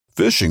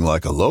Fishing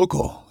like a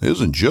local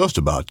isn't just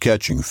about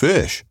catching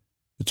fish.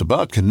 It's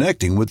about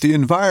connecting with the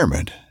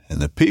environment and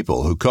the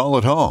people who call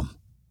it home.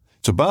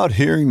 It's about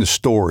hearing the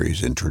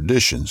stories and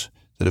traditions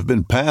that have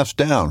been passed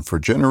down for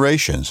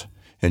generations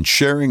and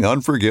sharing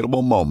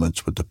unforgettable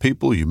moments with the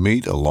people you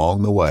meet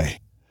along the way.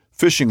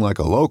 Fishing like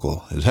a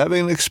local is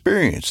having an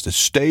experience that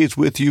stays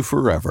with you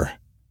forever.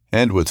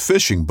 And with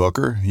Fishing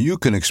Booker, you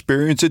can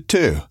experience it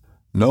too,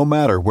 no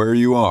matter where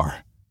you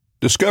are.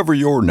 Discover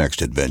your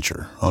next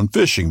adventure on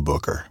Fishing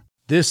Booker.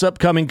 This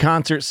upcoming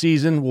concert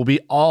season will be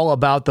all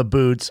about the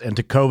boots, and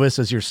Tecovas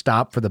is your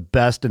stop for the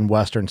best in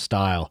Western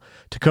style.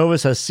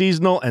 Tecovas has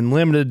seasonal and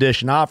limited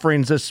edition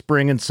offerings this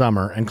spring and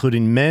summer,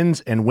 including men's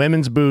and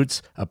women's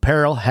boots,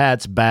 apparel,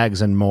 hats,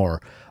 bags, and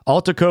more.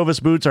 All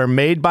Tecovas boots are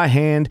made by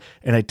hand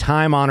in a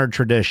time-honored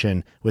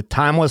tradition with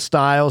timeless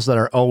styles that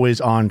are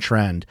always on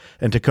trend.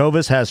 And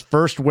Tecovas has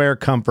first wear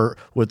comfort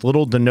with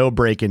little to no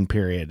break-in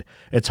period.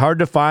 It's hard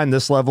to find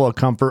this level of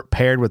comfort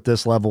paired with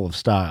this level of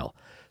style.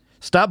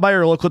 Stop by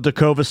your local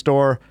Tecovas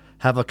store,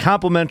 have a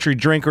complimentary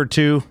drink or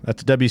two,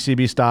 that's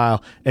WCB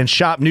style, and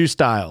shop new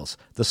styles.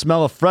 The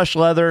smell of fresh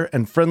leather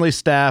and friendly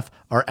staff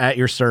are at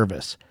your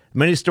service.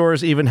 Many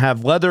stores even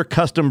have leather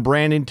custom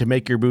branding to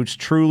make your boots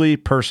truly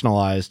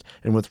personalized.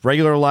 And with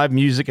regular live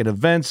music and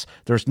events,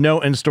 there's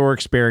no in-store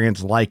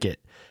experience like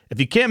it.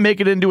 If you can't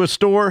make it into a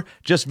store,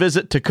 just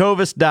visit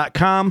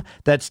tecovas.com.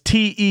 That's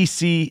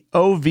TECOVAS.com.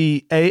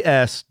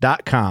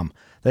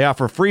 They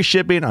offer free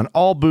shipping on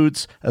all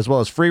boots, as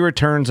well as free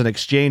returns and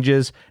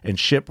exchanges, and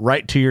ship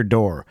right to your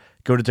door.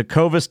 Go to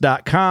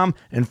tecovas.com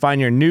and find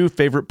your new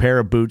favorite pair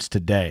of boots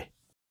today.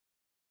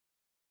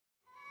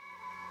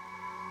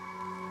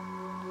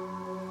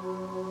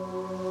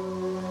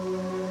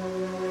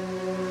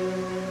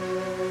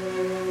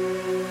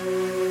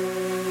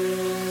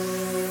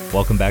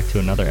 Welcome back to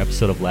another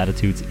episode of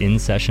Latitude's In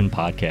Session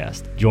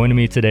podcast. Joining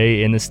me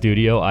today in the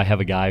studio, I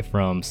have a guy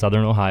from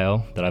Southern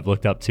Ohio that I've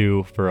looked up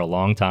to for a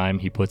long time.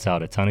 He puts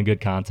out a ton of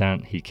good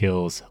content. He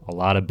kills a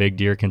lot of big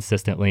deer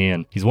consistently,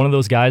 and he's one of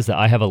those guys that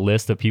I have a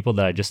list of people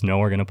that I just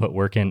know are going to put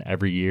work in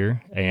every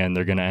year, and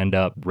they're going to end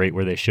up right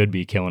where they should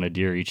be, killing a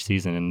deer each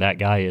season, and that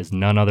guy is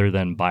none other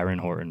than Byron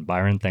Horton.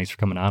 Byron, thanks for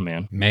coming on,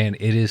 man. Man,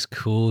 it is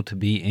cool to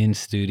be in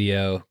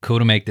studio. Cool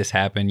to make this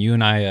happen. You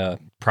and I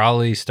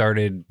probably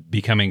started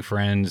becoming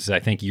friends,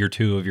 I think, year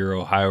 2 of your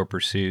Ohio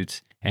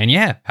pursuits. And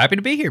yeah, happy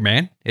to be here,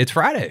 man. It's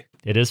Friday.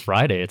 It is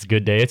Friday. It's a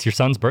good day. It's your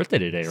son's birthday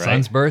today, right?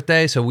 Son's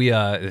birthday. So we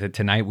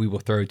tonight we will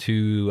throw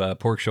 2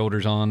 pork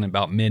shoulders on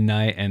about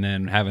midnight, and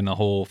then having the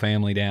whole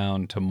family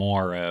down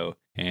tomorrow.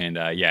 And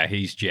yeah,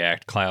 he's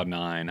jacked, cloud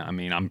 9. I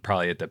mean, I'm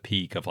probably at the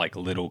peak of like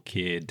little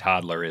kid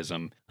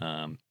toddlerism.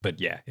 But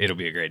yeah, it'll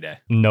be a great day.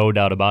 No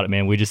doubt about it,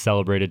 man. We just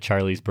celebrated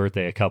Charlie's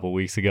birthday a couple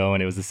weeks ago,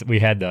 and it was we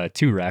had the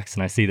 2 Rex,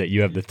 and I see that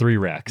you have the 3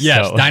 Rex.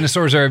 Yes, so.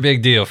 Dinosaurs are a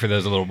big deal for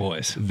those little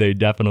boys. They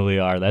definitely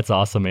are. That's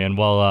awesome, man.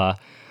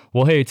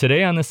 Well, hey,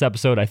 today on this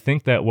episode, I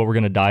think that what we're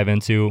going to dive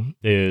into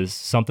is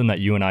something that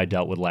you and I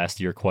dealt with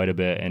last year quite a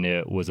bit, and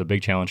it was a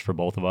big challenge for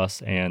both of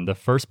us. And the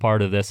first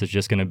part of this is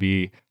just going to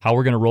be how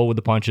we're going to roll with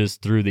the punches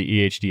through the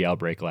EHD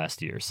outbreak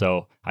last year.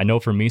 So I know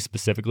for me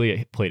specifically,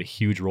 it played a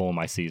huge role in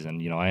my season.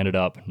 You know, I ended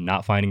up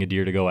not finding a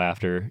deer to go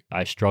after.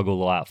 I struggled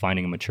a lot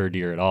finding a mature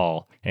deer at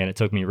all. And it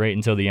took me right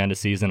until the end of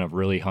season of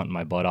really hunting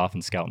my butt off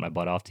and scouting my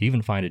butt off to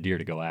even find a deer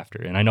to go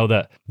after. And I know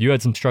that you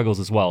had some struggles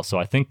as well. So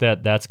I think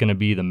that that's going to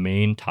be the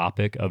main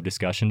topic of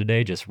discussion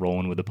today, just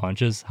rolling with the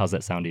punches. How's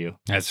that sound to you?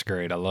 That's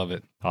great. I love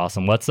it.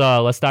 Awesome. Let's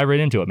dive right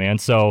into it, man.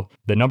 So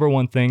the number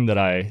one thing that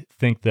I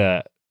think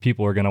that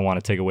people are going to want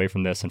to take away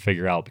from this and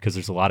figure out, because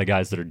there's a lot of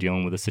guys that are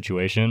dealing with the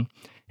situation,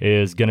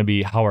 is going to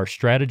be how our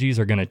strategies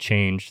are going to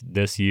change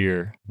this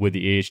year with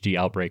the AHD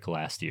outbreak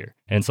last year.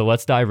 And so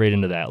let's dive right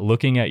into that.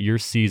 Looking at your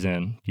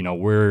season, you know,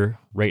 we're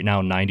right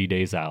now 90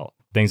 days out.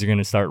 Things are going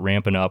to start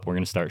ramping up. We're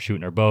going to start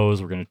shooting our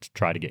bows. We're going to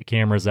try to get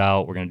cameras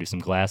out. We're going to do some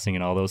glassing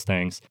and all those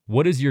things.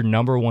 What is your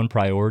number one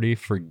priority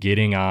for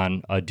getting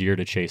on a deer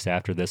to chase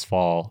after this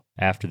fall,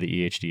 after the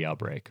EHD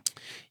outbreak?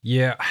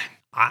 Yeah,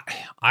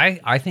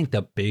 I think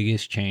the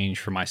biggest change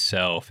for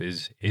myself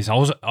is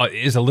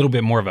a little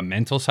bit more of a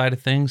mental side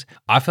of things.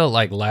 I felt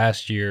like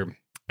last year,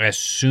 as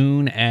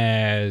soon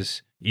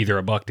as either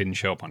a buck didn't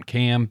show up on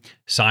cam,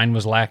 sign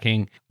was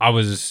lacking, I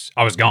was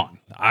gone.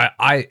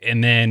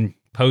 And then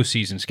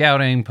postseason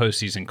scouting,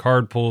 postseason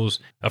card pulls,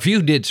 a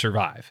few did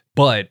survive.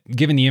 But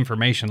given the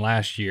information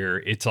last year,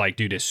 it's like,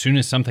 dude, as soon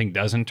as something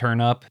doesn't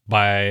turn up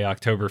by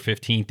October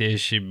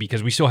 15th-ish,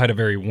 because we still had a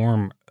very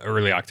warm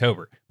early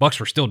October. Bucks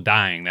were still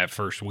dying that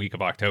first week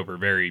of October.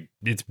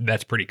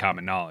 That's pretty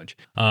common knowledge.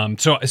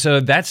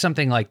 So that's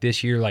something like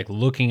this year, like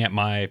looking at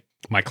my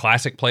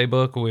classic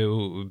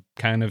playbook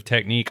kind of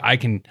technique, I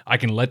can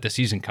let the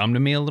season come to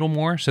me a little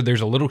more. So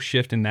there's a little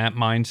shift in that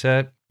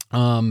mindset.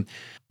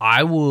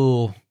 I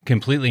will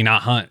completely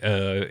not hunt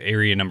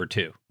area number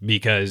 2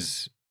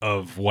 because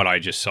of what I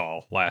just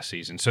saw last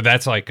season. So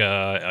that's like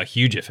a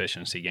huge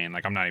efficiency gain.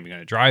 Like, I'm not even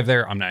going to drive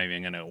there. I'm not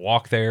even going to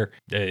walk there.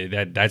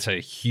 That's a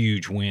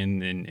huge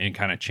win and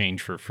kind of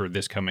change for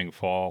this coming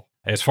fall.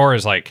 as far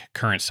as like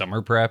current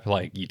summer prep,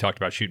 like you talked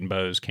about shooting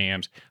bows,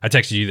 cams. I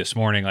texted you this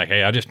morning, like,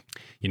 hey, I just,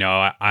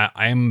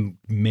 I'm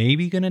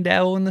maybe gonna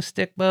dabble in the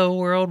stick bow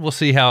world. We'll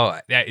see how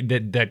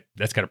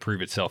that's got to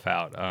prove itself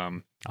out.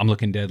 I'm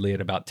looking deadly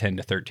at about 10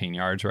 to 13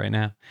 yards right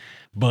now,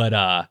 but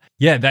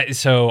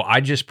so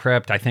I just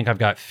prepped. I think I've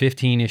got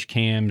 15-ish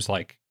cams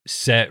like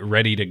set,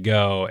 ready to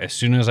go as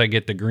soon as I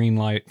get the green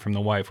light from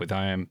the wife, which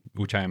I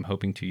am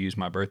hoping to use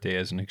my birthday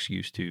as an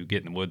excuse to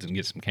get in the woods and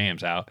get some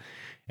cams out.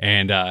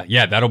 And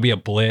that'll be a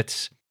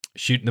blitz,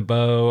 shooting the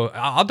bow.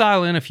 I'll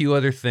dial in a few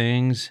other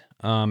things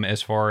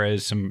as far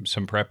as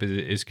some prep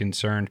is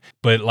concerned.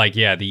 But like,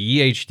 the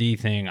EHD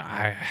thing,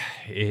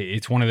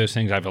 it's one of those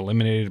things I've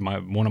eliminated.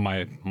 One of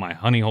my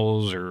honey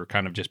holes are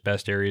kind of just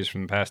best areas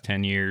from the past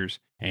 10 years.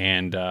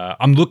 And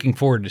I'm looking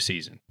forward to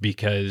season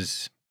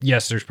because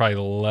yes, there's probably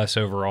less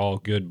overall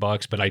good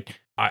bucks, but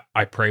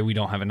I pray we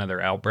don't have another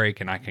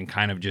outbreak and I can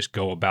kind of just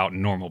go about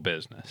normal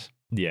business.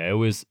 Yeah, it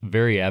was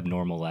very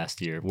abnormal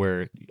last year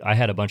where I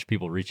had a bunch of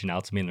people reaching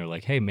out to me and they're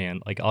like, hey man,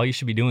 like all you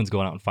should be doing is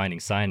going out and finding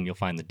sign and you'll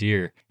find the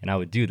deer. And I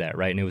would do that,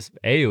 right? And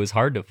it was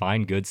hard to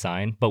find good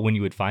sign, but when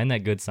you would find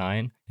that good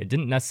sign, it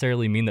didn't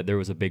necessarily mean that there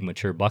was a big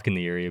mature buck in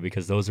the area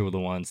because those were the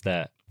ones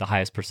that the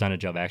highest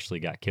percentage of actually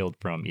got killed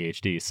from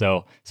EHD.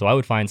 So I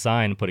would find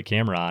sign, put a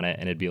camera on it,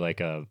 and it'd be like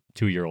a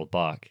 2-year-old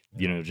buck,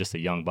 just a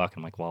young buck.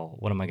 I'm like, well,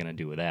 what am I going to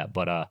do with that?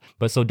 But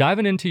so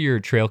diving into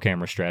your trail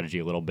camera strategy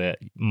a little bit,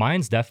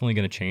 mine's definitely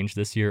going to change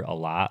this year a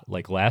lot.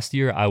 Like last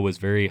year, I was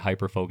very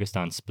hyper focused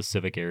on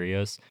specific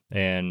areas.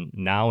 And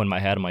now in my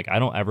head, I'm like, I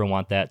don't ever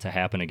want that to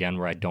happen again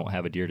where I don't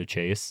have a deer to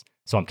chase.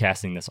 So I'm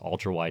casting this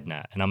ultra wide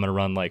net and I'm going to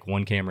run like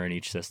one camera in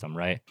each system,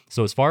 right?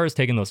 So as far as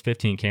taking those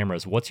 15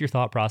 cameras, what's your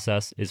thought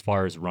process as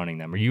far as running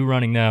them? Are you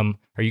going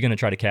to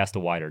try to cast a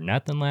wider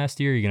net than last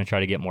year? Are you going to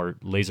try to get more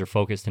laser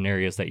focused in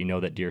areas that you know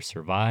that deer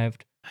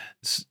survived?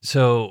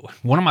 So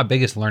one of my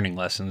biggest learning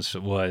lessons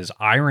was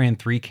I ran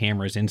 3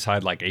 cameras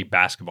inside like a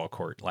basketball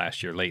court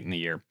last year, late in the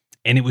year.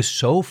 And it was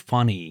so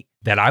funny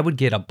that I would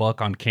get a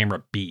buck on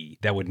camera B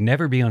that would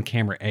never be on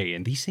camera A.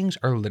 And these things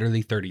are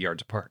literally 30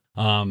 yards apart.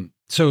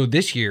 So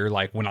this year,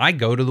 like when I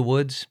go to the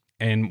woods,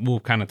 and we'll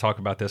kind of talk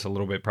about this a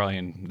little bit probably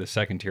in the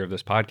second tier of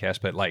this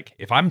podcast, but like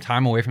if I'm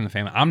time away from the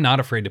family, I'm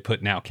not afraid to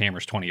put now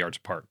cameras 20 yards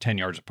apart, 10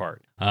 yards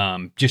apart,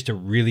 just to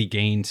really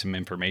gain some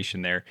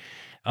information there.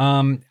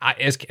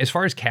 As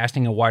far as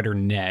casting a wider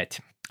net,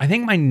 I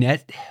think my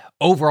net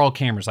overall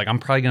cameras, like I'm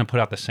probably going to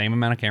put out the same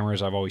amount of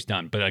cameras I've always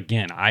done. But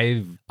again,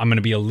 I'm going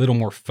to be a little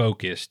more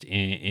focused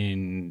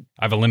in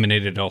I've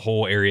eliminated a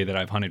whole area that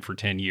I've hunted for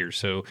 10 years.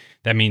 So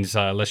that means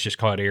let's just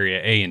call it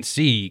area A and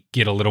C,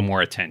 get a little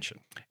more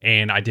attention.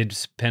 And I did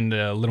spend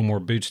a little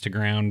more boots to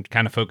ground,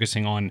 kind of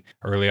focusing on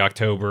early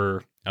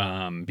October,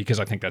 because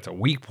I think that's a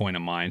weak point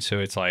of mine. So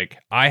it's like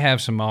I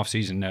have some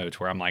off-season notes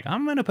where I'm like,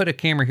 I'm going to put a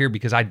camera here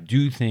because I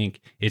do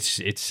think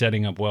it's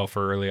setting up well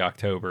for early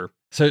October.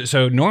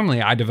 So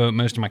normally I devote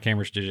most of my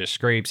cameras to just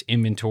scrapes,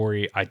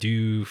 inventory. I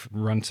do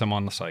run some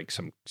on this, like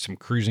some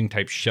cruising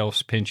type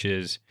shelves,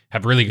 pinches,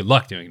 have really good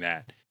luck doing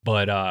that.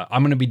 But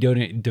I'm going to be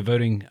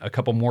devoting a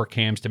couple more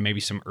cams to maybe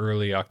some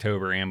early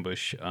October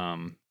ambush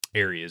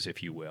areas,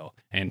 if you will.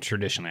 And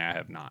traditionally I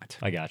have not.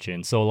 I got you.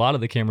 And so a lot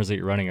of the cameras that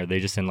you're running, are they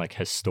just in like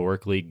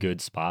historically good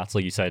spots?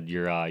 Like you said,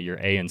 your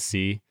A and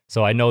C.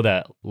 So I know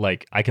that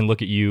like I can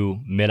look at you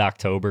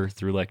mid-October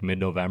through like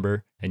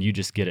mid-November and you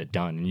just get it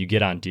done and you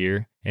get on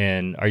deer.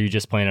 And are you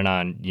just planning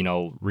on,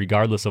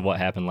 regardless of what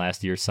happened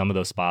last year, some of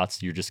those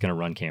spots you're just going to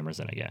run cameras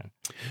in again?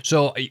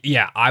 So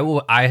yeah,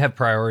 I have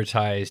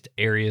prioritized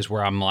areas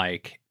where I'm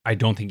like, I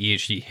don't think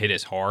EHD hit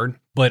as hard,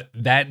 but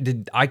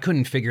I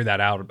couldn't figure that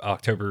out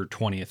October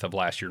 20th of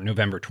last year,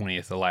 November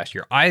 20th of last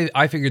year.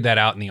 I figured that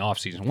out in the off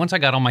season. Once I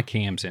got all my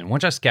cams in,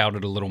 once I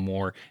scouted a little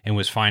more and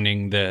was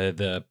finding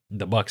the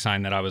buck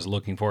sign that I was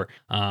looking for.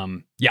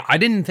 I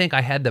didn't think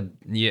I had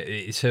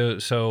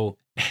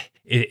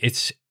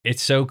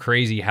it's so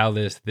crazy how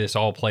this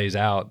all plays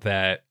out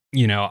that,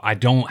 I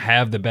don't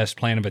have the best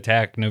plan of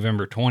attack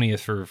November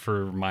 20th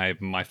for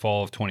my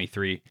fall of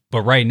 23.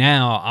 But right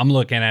now I'm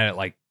looking at it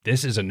like,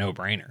 this is a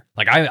no-brainer.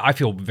 Like I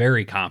feel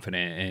very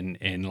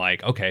confident in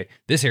like, okay,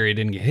 this area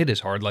didn't get hit as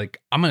hard. Like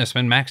I'm going to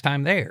spend max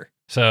time there.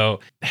 So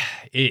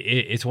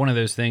it's one of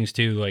those things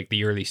too, like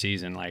the early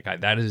season, like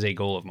that is a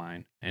goal of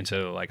mine. And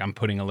so like I'm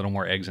putting a little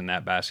more eggs in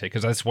that basket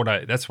because that's what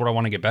I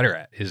want to get better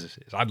at is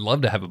I'd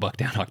love to have a buck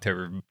down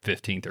October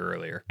 15th or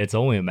earlier. It's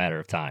only a matter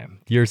of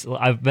time.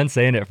 I've been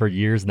saying it for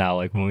years now.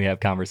 Like when we have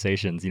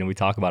conversations, we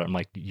talk about it. I'm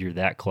like, you're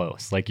that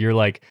close. Like you're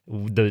like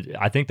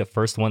I think the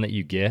first one that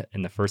you get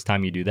and the first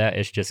time you do that,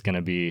 it's just going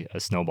to be a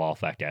snowball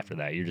effect after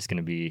that. You're just going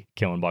to be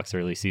killing bucks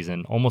early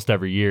season almost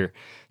every year.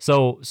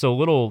 So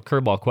little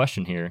curveball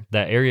question here,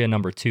 that area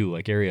number 2,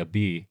 like area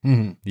B,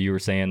 you were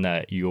saying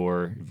that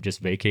you're just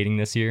vacating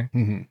this year.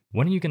 Mm-hmm.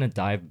 When are you going to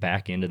dive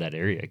back into that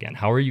area again?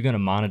 How are you going to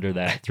monitor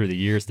that through the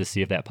years to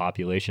see if that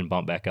population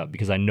bumped back up?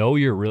 Because I know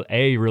you're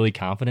really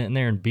confident in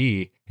there, and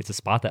B, it's a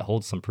spot that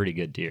holds some pretty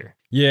good deer.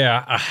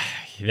 Yeah,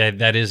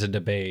 that is a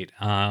debate.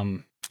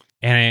 And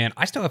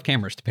I still have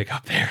cameras to pick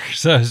up there.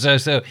 So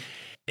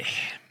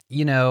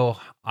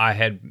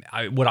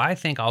what I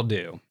think I'll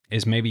do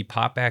is maybe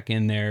pop back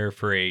in there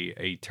for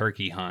a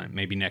turkey hunt,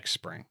 maybe next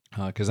spring.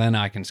 Because then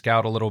I can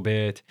scout a little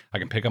bit. I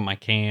can pick up my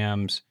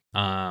cams.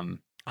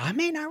 I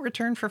may not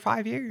return for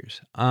 5 years.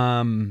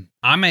 I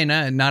may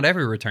not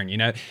ever return.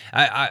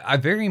 I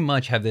very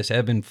much have this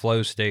ebb and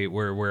flow state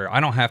where I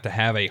don't have to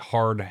have a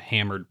hard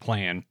hammered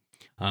plan.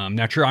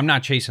 Now, true, I'm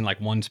not chasing like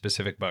one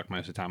specific buck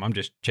most of the time. I'm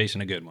just chasing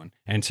a good one.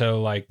 And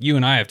so, like, you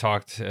and I have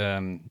talked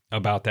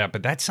about that,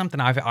 but that's something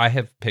I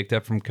have picked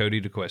up from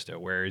Cody DeQuesta,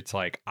 where it's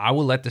like, I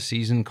will let the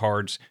season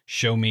cards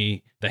show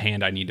me the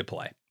hand I need to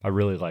play. I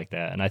really like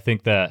that. And I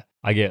think that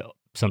I get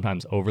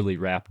sometimes overly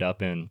wrapped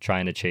up in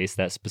trying to chase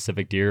that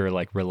specific deer, or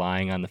like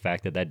relying on the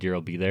fact that deer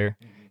will be there.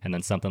 And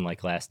then something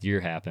like last year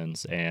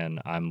happens and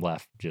I'm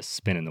left just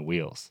spinning the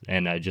wheels,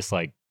 and I just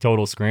like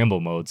total scramble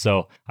mode.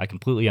 So I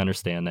completely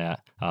understand that.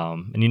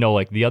 And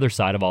like the other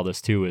side of all this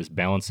too is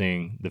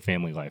balancing the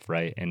family life,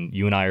 right? And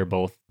you and I are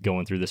both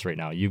going through this right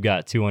now. You've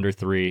got 2 under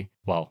 3.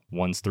 Well,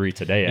 one's 3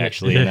 today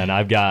actually. And then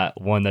I've got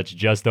one that's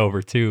just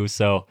over 2.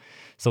 So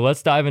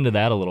let's dive into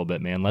that a little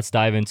bit, man. Let's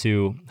dive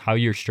into how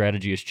your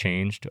strategy has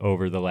changed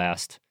over the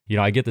last,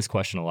 I get this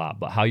question a lot,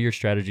 but how your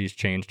strategy has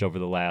changed over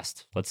the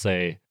last, let's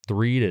say,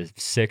 3 to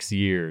 6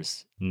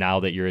 years now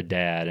that you're a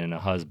dad and a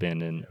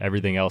husband and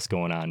everything else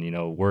going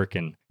on, work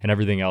and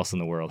everything else in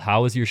the world.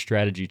 How has your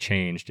strategy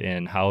changed,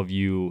 and how have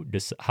you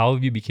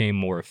became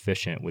more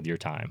efficient with your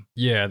time?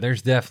 Yeah,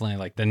 there's definitely,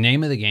 like, the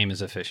name of the game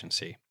is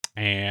efficiency.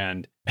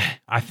 And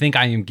I think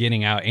I am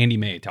getting out. Andy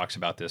May talks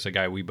about this, a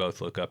guy we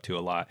both look up to a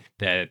lot,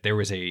 that there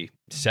was a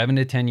 7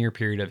 to 10 year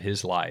period of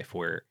his life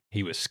where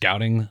he was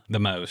scouting the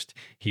most.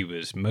 He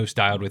was most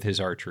dialed with his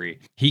archery.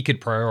 He could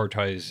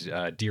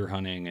prioritize deer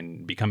hunting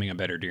and becoming a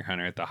better deer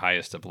hunter at the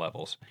highest of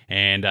levels.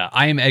 And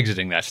I am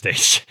exiting that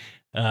stage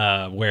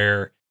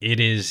where it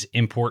is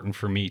important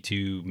for me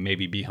to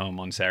maybe be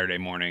home on Saturday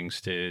mornings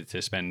to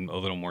spend a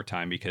little more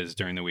time, because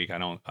during the week I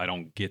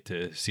don't get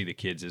to see the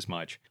kids as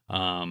much.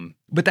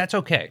 But that's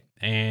okay.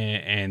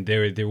 And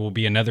there will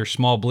be another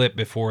small blip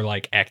before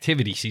like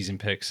activity season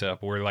picks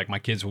up, where like my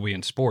kids will be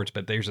in sports.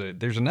 But there's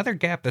another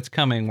gap that's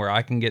coming where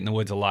I can get in the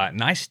woods a lot.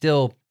 And I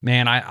still,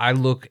 man, I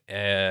look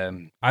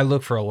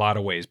for a lot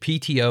of ways.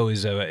 PTO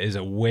is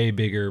a way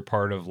bigger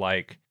part of,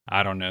 like,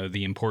 I don't know,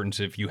 the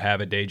importance if you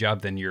have a day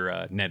job than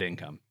your net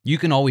income. You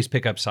can always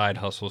pick up side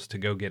hustles to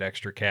go get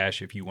extra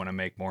cash if you want to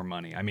make more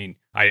money. I mean,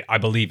 I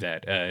believe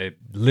that.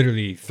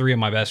 Literally 3 of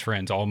my best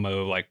friends all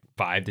mow like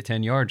 5 to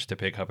 10 yards to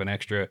pick up an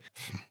extra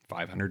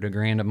 $500 to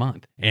 $1,000 a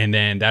month. And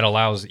then that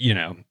allows,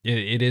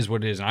 it is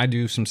what it is. And I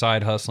do some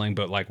side hustling,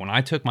 but like when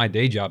I took my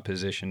day job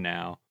position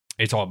now,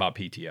 it's all about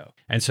PTO.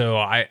 And so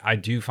I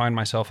do find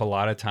myself a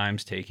lot of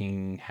times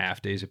taking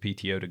half days of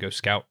PTO to go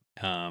scout.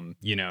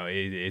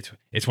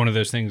 It's one of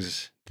those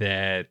things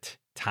that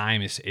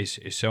time is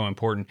so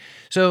important.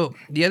 So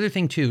the other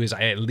thing too is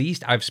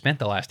I've spent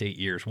the last 8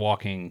 years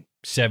walking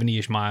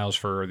 70-ish miles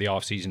for the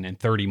off season and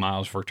 30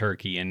 miles for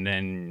turkey, and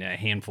then a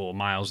handful of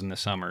miles in the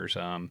summers,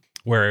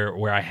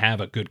 where I have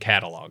a good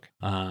catalog.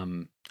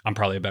 I'm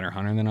probably a better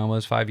hunter than I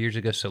was 5 years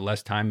ago, so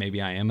less time,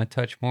 maybe I am a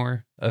touch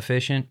more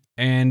efficient.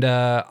 And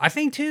I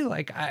think too,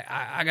 like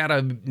I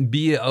gotta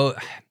be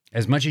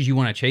as much as you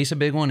want to chase a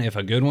big one, if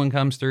a good one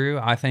comes through,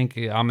 I think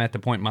I'm at the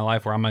point in my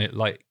life where I'm going to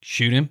like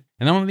shoot him,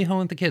 and I'm going to be home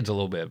with the kids a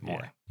little bit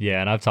more.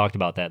 Yeah, and I've talked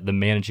about that, the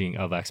managing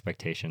of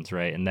expectations,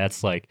 right? And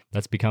that's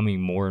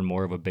becoming more and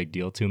more of a big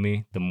deal to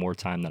me the more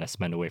time that I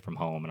spend away from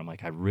home. And I'm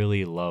like, I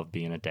really love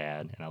being a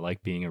dad, and I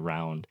like being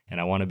around, and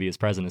I want to be as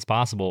present as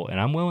possible. And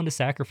I'm willing to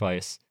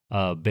sacrifice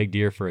a big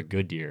deer for a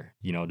good deer,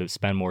 to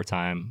spend more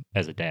time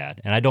as a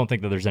dad. And I don't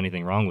think that there's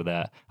anything wrong with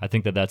that. I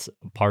think that that's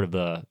part of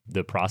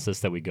the process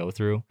that we go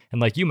through. And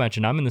like you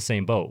mentioned, I'm in the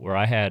same boat where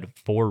I had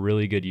 4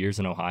 really good years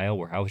in Ohio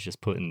where I was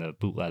just putting the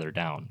boot leather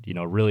down,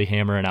 really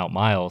hammering out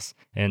miles.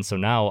 And so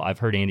now I've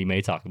heard Andy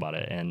May talk about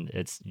it, and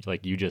it's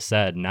like you just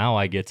said, now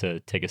I get to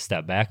take a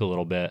step back a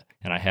little bit,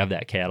 and I have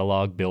that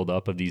catalog build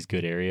up of these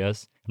good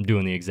areas. I'm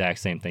doing the exact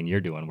same thing you're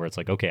doing, where it's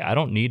like, okay, I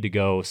don't need to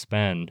go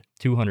spend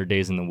 200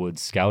 days in the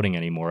woods scouting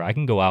anymore. I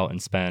can go out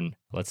and spend,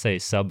 let's say,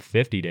 sub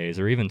 50 days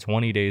or even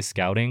 20 days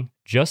scouting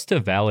just to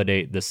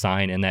validate the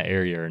sign in that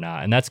area or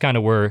not. And that's kind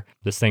of where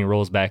this thing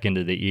rolls back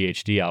into the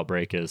EHD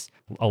outbreak, is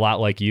a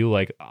lot like you.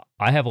 Like,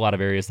 I have a lot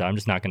of areas that I'm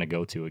just not going to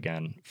go to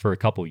again for a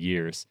couple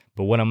years.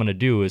 But what I'm going to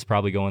do is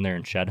probably go in there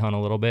and shed hunt a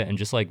little bit and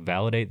just like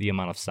validate the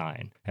amount of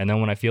sign. And then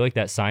when I feel like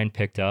that sign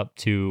picked up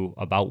to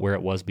about where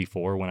it was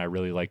before, when I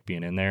really liked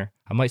being in there,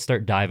 I might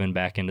start diving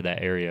back into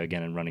that area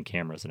again and running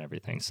cameras and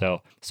everything.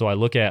 So I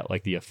look at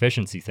like the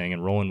efficiency thing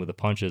and rolling with the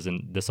punches,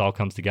 and this all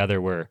comes together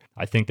where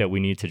I think that we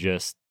need to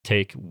just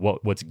take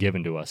what's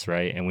given to us,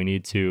 right? And we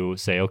need to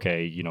say,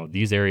 okay,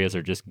 these areas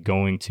are just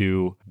going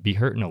to be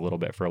hurting a little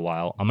bit for a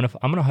while. I'm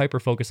gonna hyper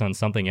focus on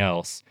something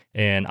else,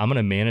 and I'm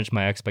gonna manage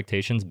my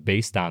expectations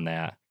based on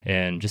that,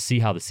 and just see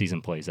how the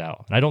season plays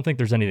out. And I don't think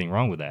there's anything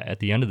wrong with that. At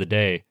the end of the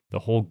day, the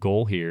whole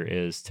goal here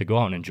is to go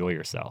out and enjoy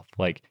yourself.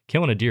 Like,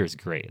 killing a deer is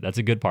great. That's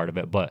a good part of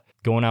it. But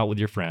going out with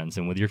your friends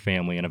and with your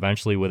family and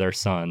eventually with our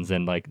sons,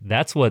 and like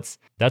that's what's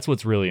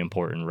really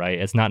important, right?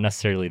 It's not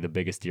necessarily the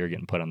biggest deer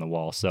getting put on the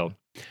wall. So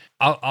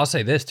I'll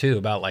say this too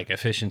about like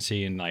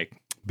efficiency and like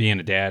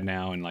being a dad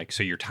now, and like,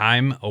 so your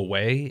time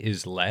away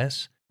is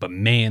less. But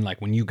man,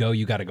 like when you go,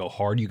 you got to go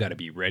hard. You got to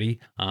be ready.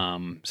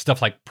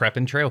 Stuff like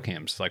prepping trail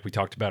cams, like we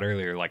talked about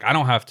earlier. Like, I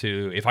don't have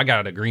to, if I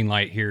got a green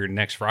light here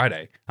next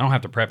Friday, I don't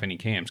have to prep any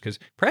cams, because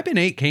prepping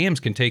 8 cams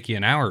can take you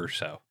an hour or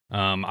so.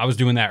 I was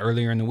doing that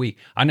earlier in the week.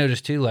 I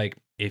noticed too, like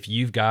if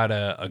you've got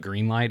a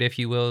green light, if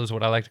you will, is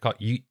what I like to call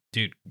it,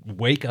 dude,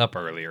 wake up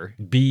earlier,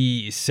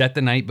 be set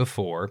the night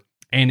before.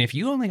 And if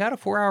you only got a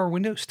 4-hour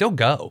window, still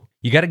go.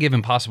 You got to give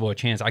Impossible a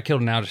chance. I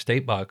killed an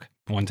out-of-state buck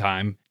one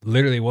time,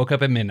 literally woke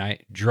up at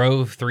midnight,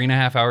 drove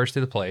 3.5 hours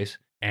to the place,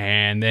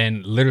 and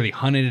then literally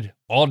hunted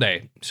all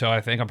day. So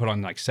I think I put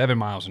on like 7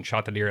 miles and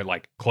shot the deer at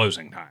like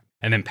closing time.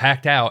 And then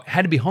packed out,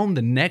 had to be home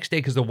the next day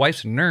because the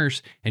wife's a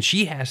nurse and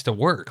she has to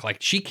work. Like,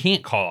 she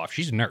can't call off.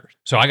 She's a nurse.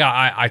 So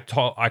I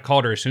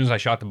called her as soon as I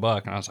shot the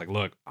buck, and I was like,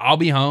 look, I'll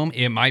be home.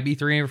 It might be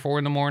 3 or 4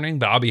 in the morning,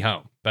 but I'll be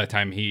home by the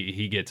time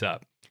he gets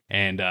up.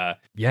 And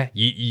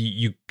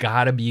you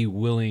gotta be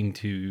willing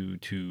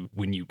to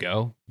when you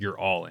go, you're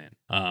all in.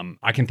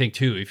 I can think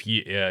too, if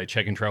you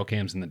checking trail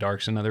cams in the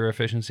dark's another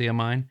efficiency of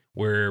mine,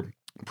 where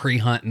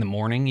pre-hunt in the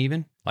morning,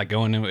 even like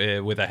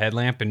going with a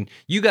headlamp, and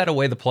you got to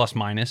weigh the plus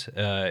minus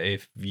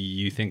if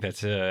you think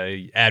that's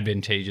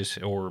advantageous,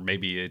 or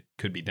maybe it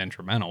could be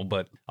detrimental.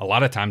 But a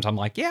lot of times I'm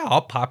like, yeah,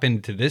 I'll pop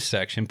into this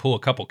section, pull a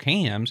couple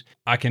cams.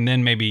 I can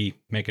then maybe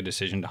make a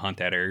decision to hunt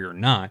that area or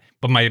not.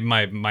 But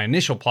my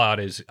initial plot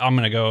is I'm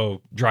going to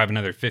go drive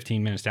another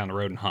 15 minutes down the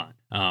road and hunt.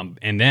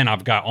 And then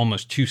I've got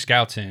almost 2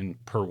 scouts in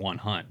per one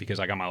hunt, because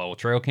I got my little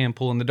trail cam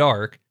pull in the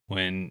dark.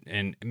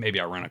 And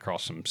maybe I run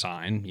across some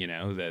sign,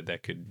 that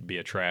could be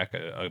a track,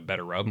 a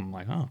better rub. I'm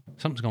like, oh,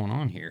 something's going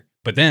on here.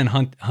 But then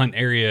hunt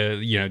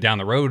area, down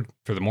the road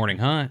for the morning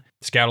hunt,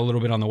 scout a little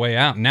bit on the way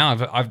out. And now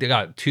I've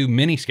got 2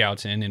 mini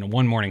scouts in a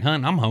one morning hunt.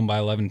 And I'm home by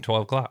 11,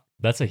 12 o'clock.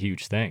 That's a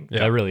huge thing.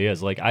 Yeah. That really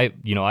is. Like, I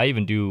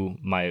even do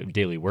my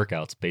daily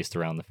workouts based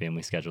around the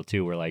family schedule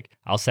too, where like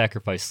I'll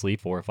sacrifice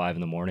sleep 4 or 5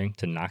 in the morning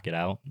to knock it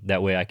out.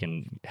 That way I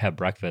can have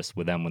breakfast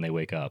with them when they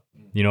wake up.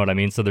 You know what I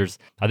mean? So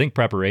I think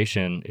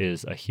preparation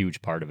is a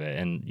huge part of it.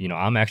 And,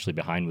 I'm actually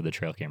behind with the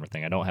trail camera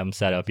thing. I don't have them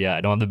set up yet.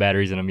 I don't have the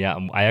batteries in them yet.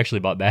 I actually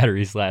bought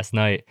batteries last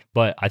night,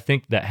 but I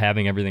think that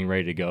having everything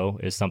ready to go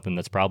is something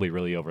that's probably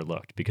really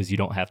overlooked, because you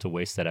don't have to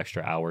waste that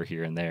extra hour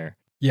here and there.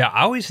 Yeah,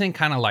 I always think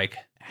kind of like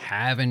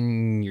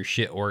having your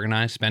shit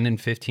organized, spending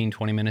 15,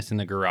 20 minutes in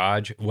the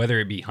garage, whether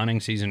it be hunting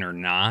season or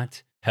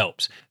not,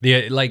 helps.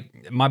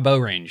 Like my bow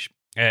range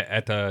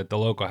at the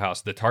local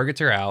house, the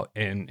targets are out,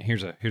 and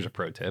here's a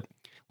pro tip.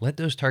 Let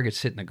those targets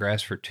sit in the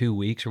grass for 2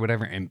 weeks or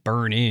whatever, and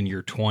burn in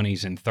your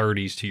 20s and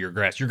 30s to your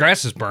grass. Your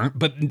grass is burnt,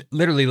 but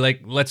literally,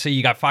 like, let's say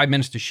you got 5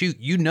 minutes to shoot.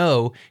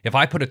 If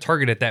I put a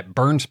target at that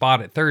burn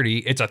spot at 30,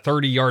 it's a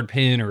 30-yard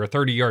pin or a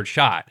 30-yard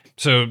shot.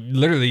 So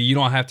literally, you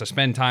don't have to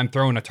spend time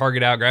throwing a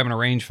target out, grabbing a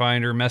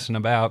rangefinder, messing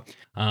about.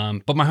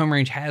 But my home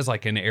range has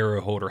like an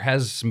arrow holder,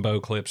 has some bow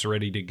clips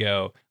ready to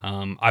go.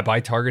 I buy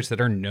targets that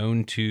are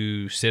known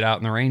to sit out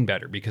in the rain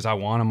better, because I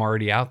want them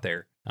already out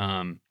there.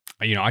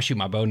 I shoot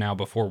my bow now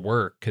before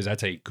work, because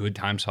that's a good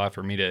time slot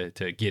for me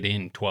to get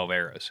in 12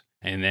 arrows.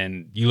 And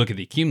then you look at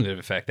the cumulative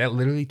effect. That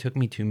literally took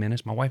me 2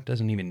 minutes. My wife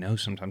doesn't even know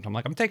sometimes. I'm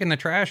like, I'm taking the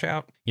trash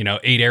out,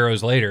 8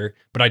 arrows later.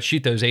 But I'd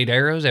shoot those 8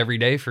 arrows every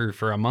day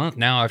for a month.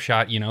 Now I've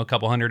shot, a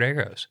couple hundred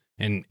arrows.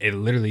 And it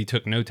literally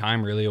took no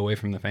time really away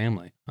from the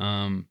family.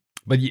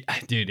 But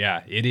dude,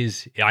 yeah, it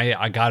is.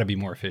 I got to be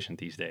more efficient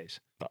these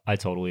days. I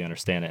totally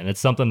understand it. And it's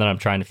something that I'm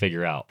trying to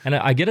figure out. And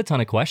I get a ton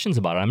of questions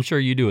about it. I'm sure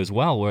you do as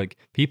well. Where like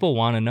people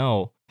want to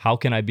know, how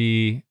can I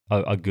be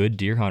a good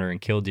deer hunter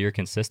and kill deer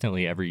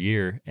consistently every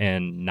year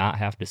and not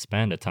have to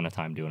spend a ton of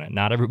time doing it?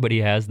 Not everybody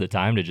has the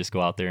time to just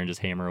go out there and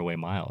just hammer away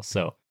miles.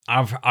 So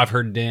I've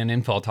heard Dan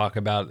Infall talk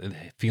about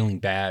feeling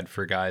bad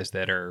for guys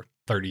that are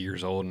 30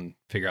 years old and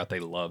figure out they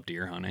love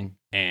deer hunting,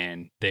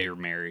 and they're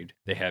married,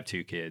 they have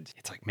 2 kids.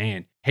 It's like,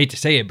 man, hate to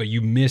say it, but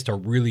you missed a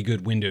really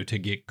good window to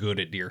get good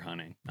at deer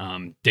hunting.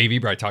 Dave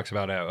Ebright talks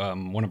about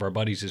one of our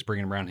buddies is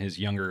bringing around his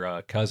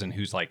younger cousin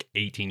who's like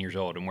 18 years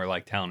old, and we're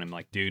like telling him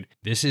like, dude,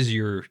 this is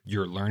your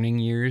learning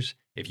years.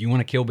 If you want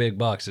to kill big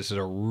bucks, this is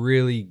a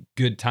really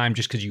good time,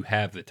 just because you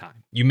have the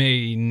time. You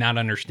may not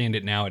understand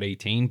it now at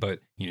 18, but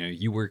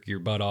you work your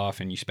butt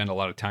off and you spend a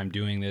lot of time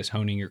doing this,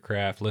 honing your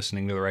craft,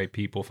 listening to the right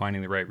people,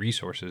 finding the right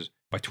resources.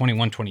 by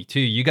 21, 22,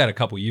 you got a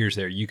couple years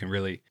there. You can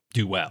really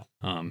do well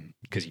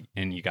because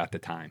you got the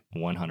time.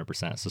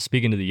 100%. So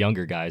speaking to the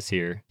younger guys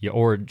here,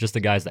 or just the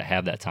guys that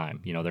have that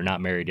time, they're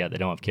not married yet, they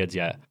don't have kids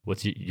yet.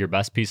 What's your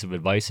best piece of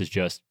advice is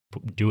just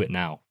do it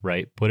now,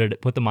 right?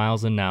 Put the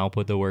miles in now,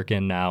 put the work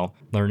in now,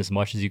 learn as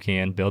much as you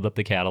can, build up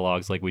the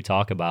catalogs like we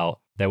talk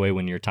about. That way,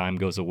 when your time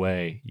goes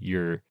away,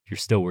 you're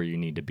still where you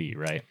need to be,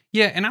 right?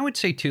 Yeah, and I would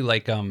say too,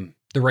 like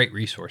the right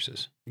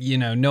resources.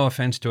 No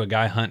offense to a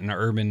guy hunting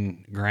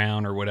urban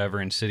ground or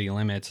whatever in city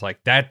limits, like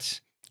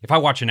that's. If I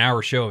watch an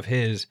hour show of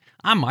his,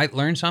 I might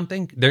learn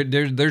something.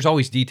 There's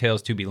always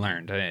details to be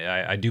learned.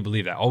 I do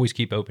believe that. Always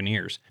keep open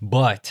ears.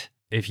 But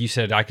if you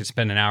said I could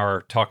spend an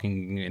hour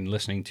talking and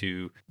listening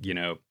to,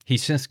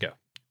 Heath Cisco,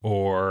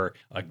 or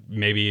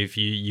maybe if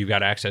you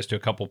got access to a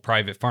couple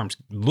private farms,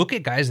 look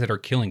at guys that are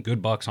killing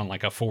good bucks on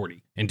like a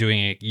 40 and doing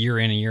it year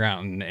in and year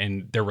out,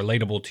 and they're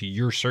relatable to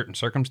your certain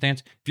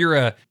circumstance. If you're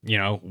a,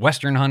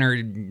 Western hunter,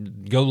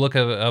 go look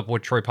up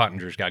what Troy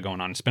Pottinger's got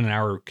going on and spend an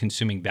hour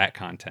consuming that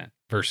content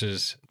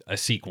versus a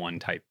Seek One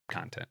type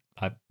content.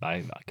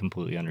 I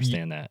completely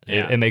understand that.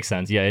 Yeah. It makes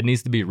sense. Yeah, it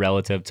needs to be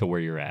relative to where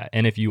you're at.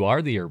 And if you are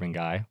the urban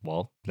guy,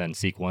 well, then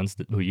Seek One's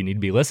who you need to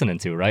be listening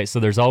to, right? So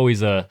there's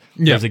always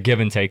there's a give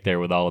and take there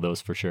with all of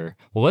those for sure.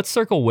 Well, let's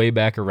circle way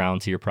back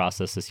around to your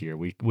process this year.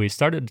 We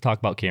started to talk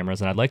about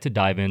cameras, and I'd like to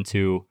dive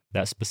into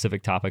that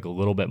specific topic a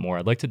little bit more.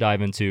 I'd like to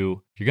dive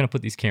into, you're going to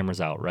put these cameras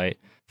out, right?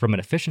 From an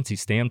efficiency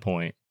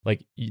standpoint,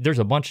 like there's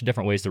a bunch of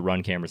different ways to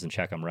run cameras and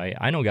check them, right?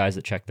 I know guys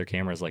that check their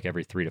cameras like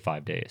every 3 to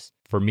 5 days.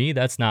 For me,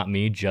 that's not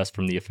me just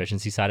from the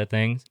efficiency side of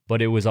things,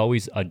 but it was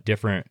always a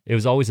different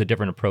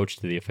approach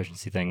to the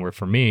efficiency thing, where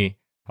for me,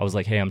 I was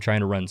like, hey, I'm trying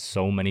to run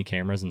so many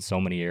cameras in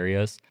so many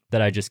areas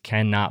that I just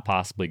cannot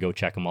possibly go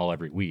check them all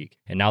every week.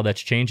 And now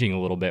that's changing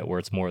a little bit where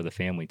it's more of the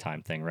family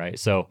time thing, right?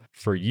 So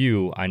for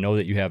you, I know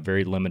that you have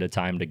very limited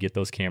time to get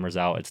those cameras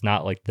out. It's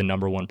not like the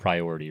number one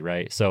priority,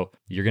 right? So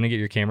you're going to get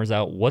your cameras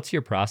out. What's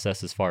your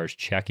process as far as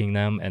checking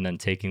them and then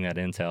taking that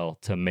intel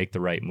to make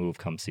the right move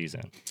come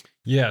season?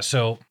 Yeah,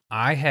 so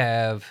I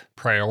have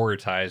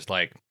prioritized,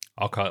 like,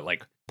 I'll call it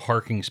like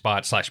parking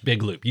spot /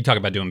 big loop. You talk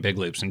about doing big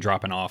loops and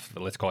dropping off,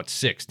 let's call it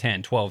 6,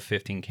 10, 12,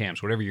 15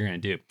 cams, whatever you're going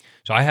to do.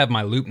 So I have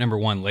my loop number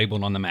 1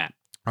 labeled on the map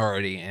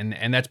already,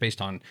 and that's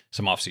based on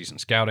some off-season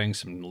scouting,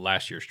 some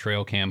last year's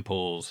trail cam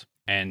pulls,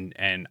 and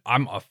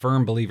I'm a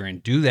firm believer in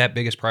do that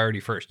biggest priority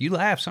first. You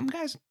laugh, some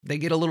guys, they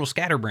get a little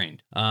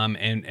scatterbrained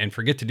and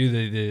forget to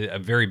do a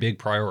very big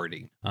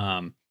priority.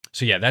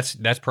 So yeah,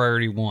 that's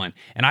priority 1.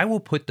 And I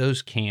will put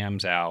those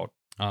cams out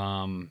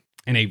in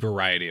a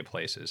variety of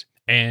places.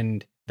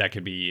 And that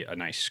could be a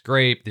nice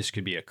scrape. This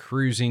could be a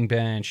cruising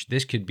bench.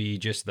 This could be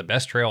just the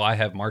best trail I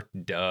have marked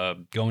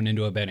going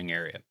into a bedding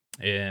area.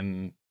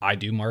 I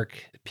do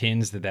mark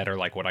pins that are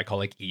like what I call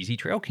like easy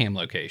trail cam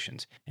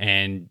locations.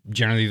 And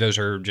generally those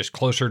are just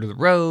closer to the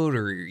road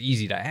or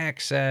easy to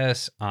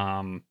access.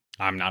 I'm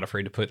not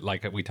afraid to put,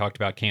 like we talked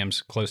about,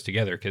 cams close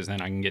together, because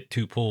then I can get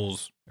 2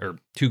 pulls or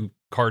 2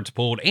 cards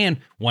pulled, and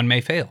one may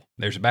fail.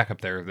 There's a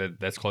backup there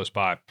that's close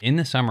by. In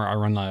the summer, I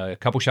run a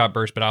couple shot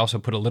bursts, but I also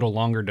put a little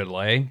longer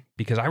delay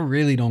because I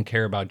really don't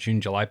care about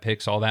June, July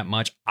picks all that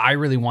much. I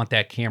really want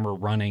that camera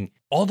running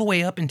all the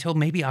way up until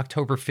maybe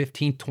October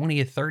 15th,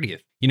 20th,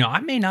 30th. I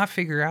may not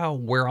figure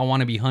out where I want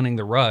to be hunting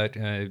the rut.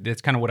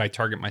 That's kind of what I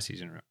target my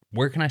season.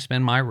 Where can I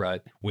spend my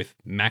rut with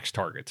max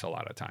targets a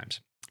lot of times?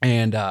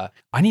 And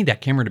I need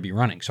that camera to be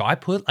running. So I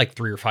put like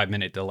 3 or 5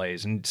 minute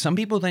delays. And some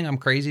people think I'm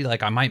crazy,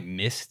 like I might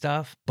miss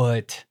stuff.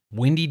 But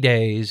windy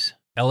days,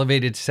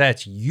 elevated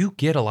sets, you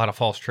get a lot of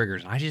false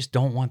triggers. And I just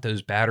don't want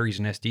those batteries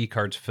and SD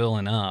cards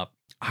filling up.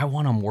 I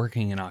want them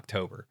working in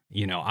October.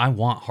 I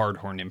want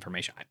hardhorn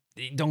information.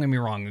 Don't get me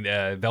wrong,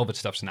 velvet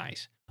stuff's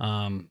nice.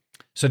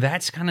 So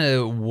that's kind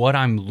of what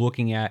I'm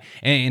looking at.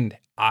 And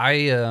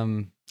I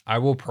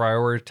will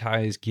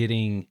prioritize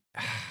getting...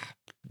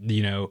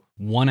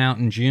 one out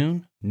in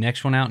June,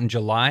 next one out in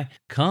July.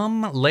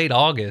 Come late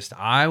August,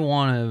 I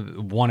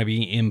want to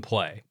be in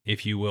play,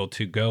 if you will,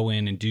 to go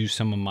in and do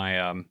some of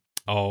my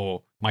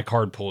my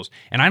card pulls.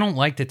 And I don't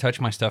like to touch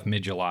my stuff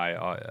mid-July.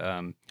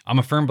 I'm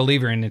a firm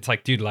believer, and it's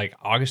like, dude, like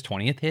August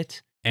 20th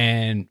hits,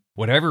 and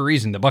whatever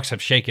reason, the bucks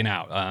have shaken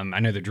out. I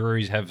know the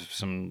Drurys have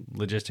some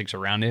logistics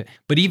around it,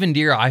 but even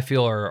deer I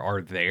feel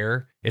are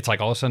there. It's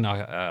like all of a sudden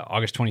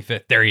August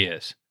 25th, there he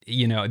is.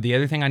 The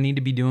other thing I need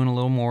to be doing a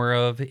little more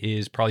of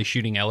is probably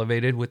shooting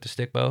elevated with the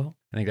stick bow.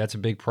 I think that's a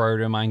big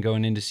priority of mine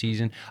going into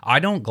season. I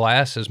don't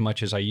glass as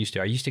much as I used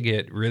to. I used to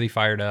get really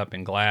fired up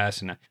in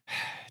glass, and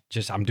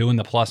I'm doing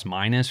the plus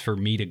minus for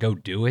me to go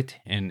do it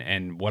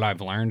and what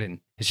I've learned, and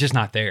it's just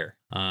not there.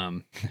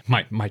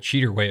 My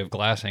cheater way of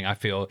glassing, I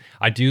feel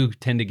I do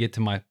tend to get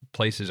to my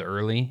places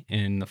early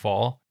in the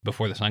fall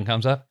before the sun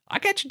comes up. I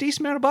catch a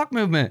decent amount of buck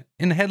movement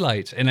in the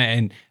headlights, and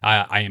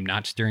I am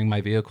not steering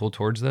my vehicle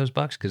towards those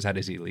bucks because that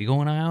is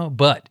illegal in Iowa,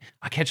 but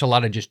I catch a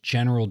lot of just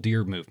general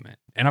deer movement.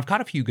 And I've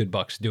caught a few good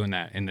bucks doing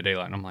that in the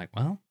daylight. And I'm like,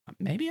 well,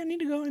 maybe I need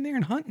to go in there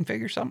and hunt and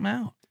figure something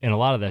out. And a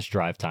lot of that's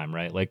drive time,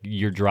 right? Like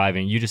you're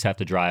driving, you just have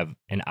to drive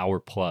an hour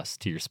plus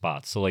to your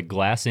spots. So like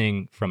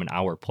glassing from an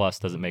hour plus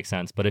doesn't make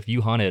sense. But if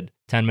you hunted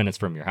 10 minutes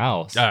from your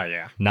house,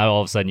 yeah, now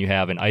all of a sudden you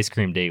have an ice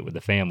cream date with the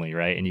family,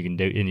 right? And you can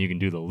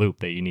do the loop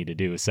that you need to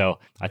do. So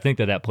I think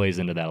that plays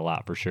into that a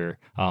lot for sure.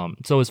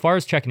 So as far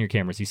as checking your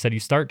cameras, you said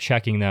you start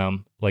checking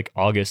them like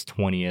August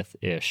 20th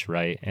ish,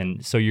 right?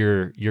 And so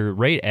you're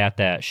right at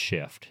that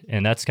shift.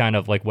 And that's kind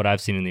of like what I've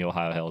seen in the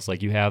Ohio Hills.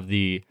 Like you have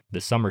the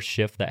summer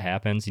shift that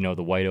happens, you know,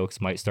 the white oaks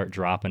might start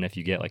dropping if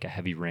you get like a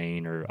heavy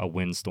rain or a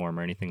windstorm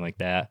or anything like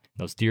that.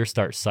 Those deer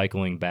start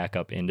cycling back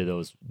up into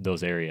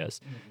those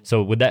areas.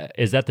 So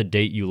is that the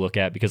date you look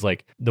at? Because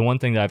like the one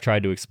thing that I've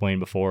tried to explain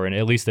before, and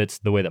at least it's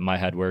the way that my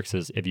head works,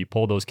 is if you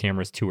pull those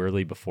cameras too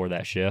early before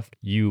that shift,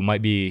 you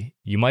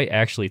might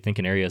actually think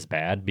an area is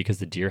bad because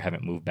the deer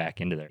haven't moved back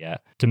into there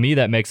yet. To me,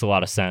 that makes a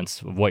lot of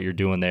sense of what you're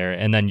doing there.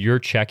 And then you're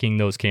checking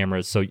those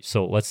cameras.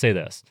 So let's say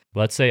this.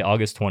 Let's say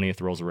August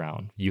 20th rolls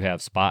around. You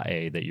have spot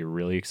A that you're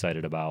really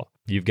excited about.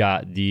 You've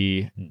got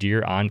the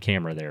deer on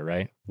camera there,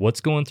 right?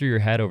 What's going through your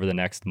head over the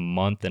next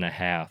month and a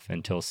half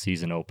until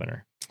season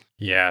opener?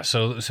 Yeah,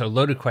 so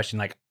loaded question.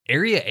 Like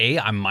Area A,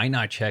 I might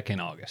not check in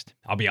August.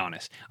 I'll be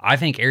honest. I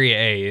think Area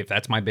A, if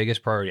that's my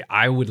biggest priority,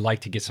 I would like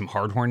to get some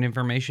hardhorn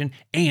information,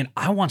 and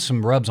I want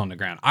some rubs on the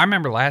ground. I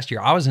remember last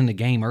year I was in the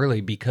game early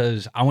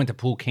because I went to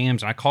pull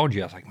cams and I called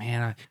you. I was like,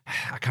 man,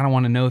 I kind of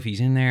want to know if he's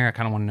in there. I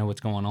kind of want to know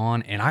what's going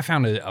on, and I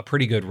found a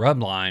pretty good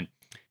rub line,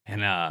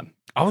 and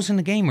I was in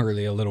the game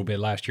early a little bit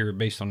last year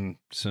based on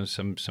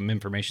some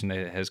information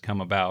that has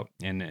come about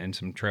and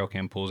some trail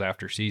cam pulls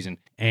after season.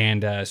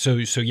 And so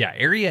yeah,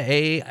 Area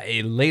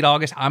A, late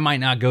August, I might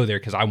not go there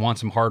because I want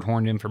some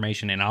hard-horned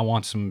information and I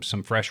want some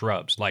fresh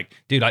rubs. Like,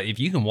 dude, if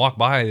you can walk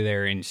by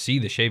there and see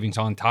the shavings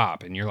on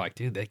top and you're like,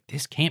 dude,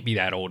 this can't be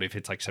that old if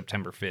it's like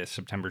September 5th,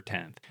 September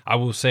 10th. I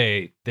will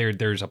say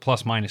there's a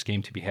plus-minus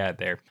game to be had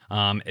there.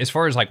 As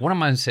far as like, what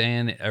am I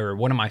saying or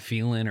what am I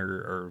feeling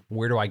or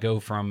where do I go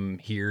from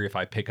here if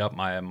I pick up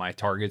my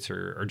targets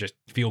or just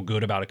feel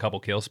good about a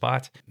couple kill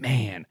spots,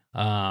 man.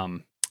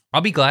 I'll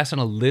be glassing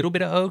a little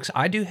bit of oaks.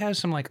 I do have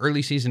some like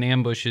early season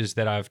ambushes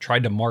that I've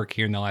tried to mark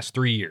here in the last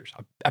 3 years.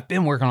 I've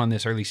been working on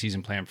this early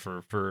season plan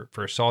for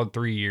a solid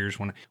 3 years.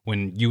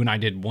 When you and I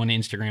did one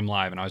Instagram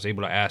live and I was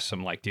able to ask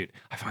some like, dude,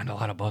 I find a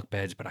lot of buck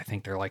beds, but I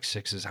think they're like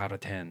 6s out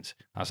of 10s.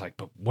 I was like,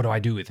 but what do I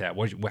do with that?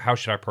 How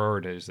should I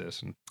prioritize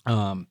this?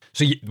 And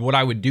so what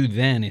I would do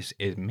then is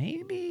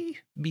maybe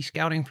be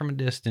scouting from a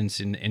distance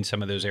in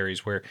some of those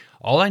areas where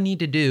all I need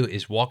to do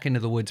is walk into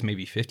the woods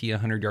maybe 50,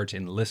 100 yards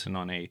and listen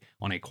on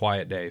a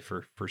quiet day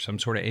for some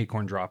sort of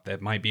acorn drop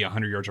that might be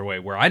 100 yards away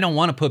where I don't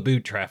want to put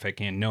boot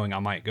traffic in knowing I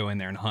might go in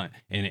there and hunt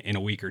in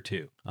a week or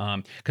two.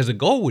 Because the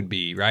goal would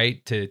be,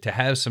 right, to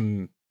have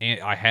some,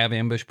 I have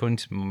ambush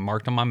points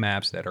marked on my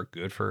maps that are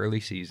good for early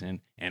season.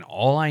 And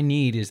all I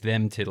need is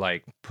them to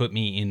like put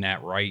me in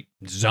that right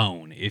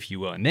zone, if you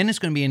will. And then it's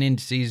going to be an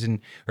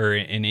in-season or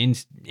an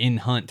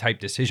in-hunt type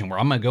decision where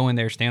I'm going to go in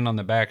there, stand on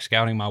the back,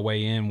 scouting my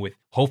way in with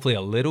hopefully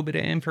a little bit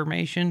of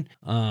information.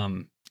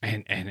 And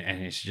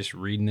it's just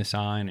reading the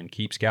sign and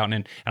keep scouting.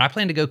 And I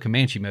plan to go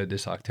Comanche mode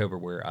this October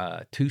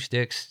where 2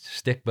 sticks,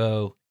 stick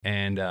bow,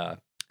 and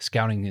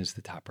scouting is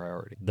the top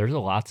priority. There's a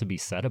lot to be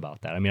said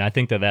about that. I mean, I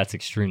think that's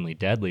extremely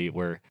deadly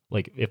where,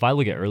 like, if I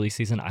look at early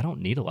season, I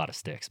don't need a lot of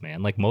sticks,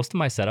 man. Like, most of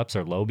my setups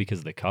are low because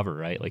of the cover,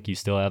 right? Like, you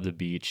still have the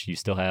beach. You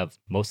still have,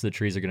 most of the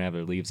trees are going to have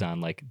their leaves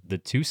on. Like, the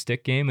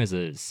 2-stick game is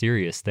a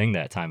serious thing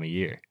that time of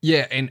year.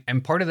 Yeah,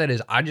 and part of that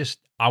is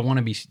I want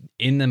to be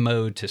in the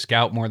mode to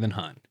scout more than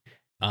hunt.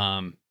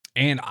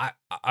 And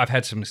I've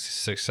had some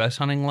success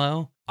hunting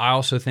low. I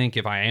also think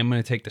if I am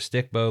going to take the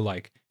stick bow,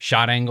 like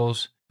shot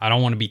angles, I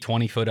don't want to be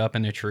 20 foot up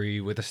in the tree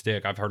with a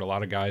stick. I've heard a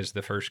lot of guys,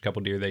 the first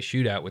couple deer they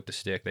shoot at with the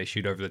stick, they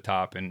shoot over the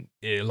top. And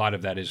a lot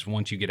of that is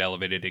once you get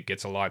elevated, it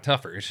gets a lot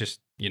tougher. It's just,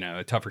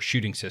 a tougher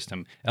shooting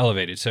system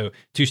elevated. So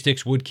 2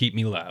 sticks would keep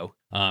me low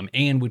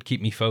and would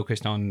keep me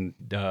focused on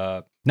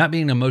not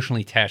being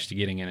emotionally attached to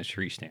getting in a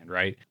tree stand,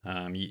 right?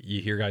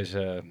 You hear guys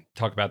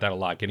talk about that a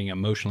lot, getting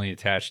emotionally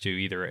attached to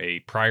either a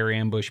prior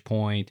ambush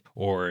point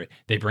or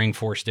they bring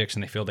 4 sticks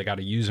and they feel they got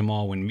to use them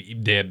all when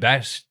the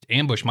best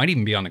ambush might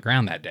even be on the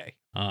ground that day.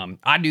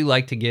 I do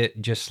like to get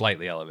just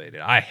slightly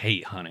elevated. I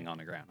hate hunting on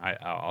the ground.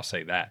 I'll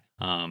say that.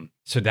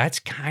 So that's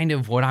kind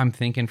of what I'm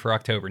thinking for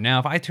October. Now,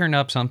 if I turn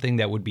up something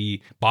that would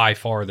be by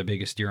far the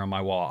biggest deer on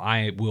my wall,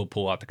 I will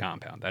pull out the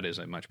compound. That is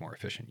a much more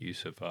efficient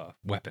use of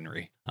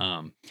weaponry.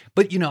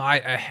 But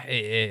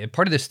I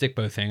part of the stick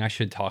bow thing, I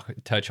should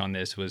touch on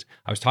this, was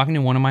I was talking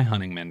to one of my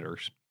hunting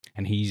mentors,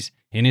 and he's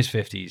in his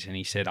 50s, and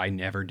he said, I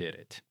never did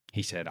it.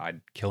 He said,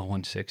 I'd kill a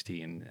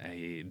 160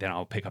 and then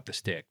I'll pick up the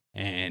stick.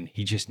 And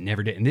he just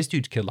never did. And this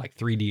dude's killed like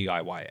 3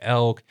 DIY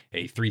elk,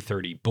 a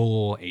 330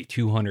 bull, a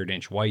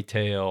 200-inch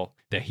whitetail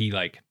that he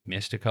like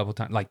missed a couple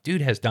times. Like, dude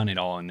has done it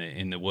all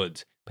in the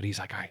woods. But he's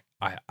like,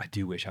 I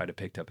do wish I'd have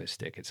picked up his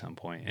stick at some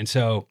point. And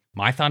so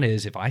my thought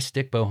is if I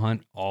stick bow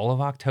hunt all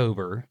of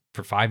October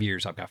for 5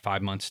 years, I've got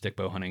 5 months stick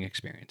bow hunting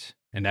experience.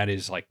 And that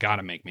is like got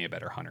to make me a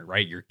better hunter,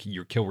 right?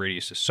 Your kill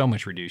radius is so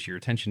much reduced. Your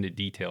attention to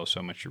detail is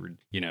so much,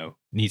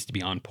 needs to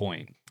be on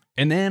point.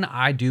 And then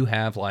I do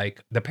have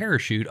like the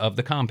parachute of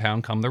the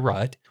compound come the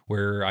rut,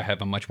 where I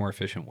have a much more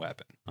efficient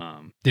weapon.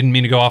 Didn't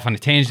mean to go off on a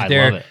tangent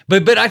there, love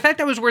it. but I thought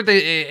that was worth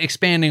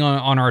expanding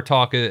on our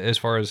talk as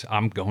far as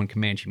I'm going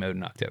Comanche mode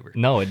in October.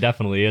 No, it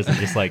definitely is. And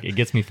just like, it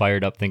gets me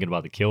fired up thinking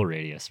about the kill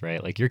radius,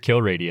 right? Like your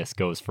kill radius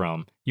goes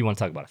from, you want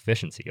to talk about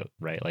efficiency,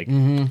 right? Like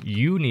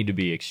you need to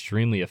be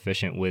extremely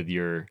efficient with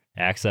your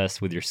access,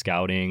 with your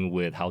scouting,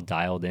 with how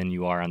dialed in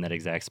you are on that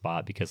exact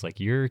spot, because like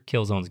your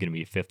kill zone is going to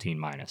be 15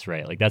 minus,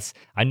 right? Like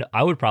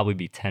I would probably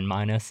be 10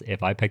 minus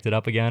if I picked it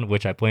up again,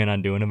 which I plan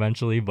on doing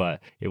eventually, but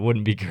it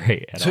wouldn't be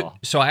great at all.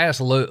 So I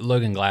asked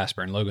Logan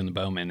Glassburn, Logan the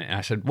bowman, and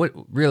I said, what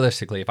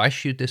realistically, if I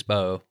shoot this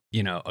bow,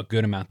 a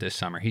good amount this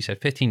summer, he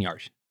said 15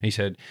 yards. He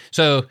said,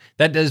 so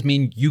that does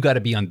mean you got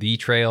to be on the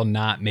trail,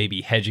 not maybe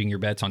hedging your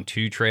bets on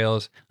 2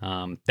 trails.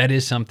 That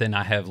is something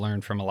I have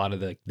learned from a lot of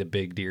the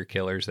big deer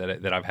killers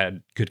that I've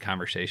had good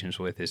conversations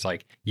with. Is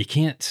like, you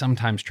can't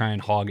sometimes try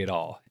and hog it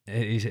all.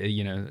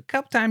 A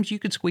couple times you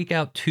could squeak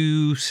out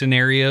 2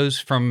 scenarios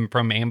from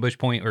ambush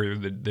point or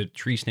the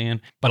tree stand,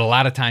 but a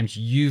lot of times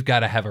you've got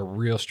to have a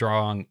real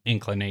strong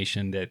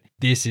inclination that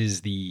this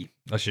is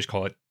let's just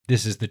call it,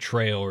 this is the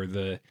trail or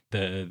the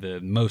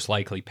most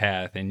likely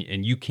path, and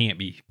you can't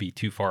be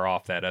too far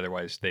off that.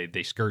 Otherwise,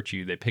 they skirt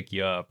you, they pick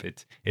you up.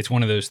 It's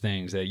one of those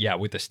things that,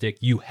 with the stick,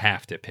 you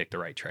have to pick the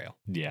right trail.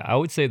 Yeah, I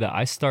would say that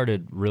I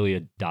started really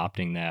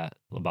adopting that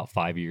about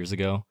 5 years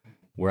ago,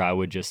 where I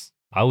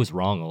was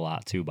wrong a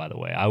lot too, by the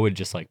way. I would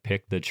just like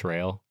pick the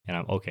trail and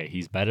I'm okay,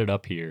 he's bedded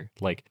up here.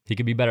 Like he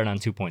could be bedded on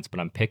 2 points, but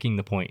I'm picking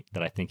the point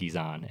that I think he's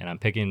on. And I'm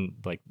picking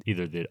like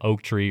either the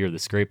oak tree or the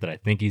scrape that I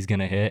think he's going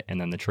to hit, and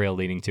then the trail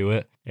leading to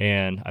it.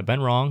 And I've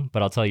been wrong,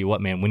 but I'll tell you what,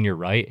 man, when you're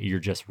right, you're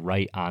just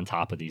right on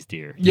top of these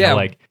deer.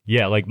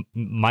 Like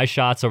my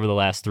shots over the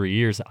last 3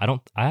 years,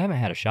 I haven't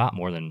had a shot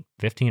more than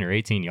 15 or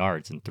 18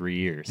 yards in 3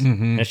 years.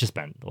 And it's just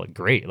been like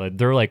great. Like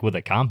they're like with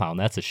a compound,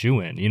 that's a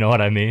shoe-in. You know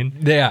what I mean?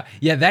 Yeah,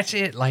 that's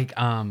it. Like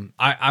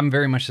I'm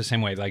very much the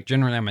same way. Like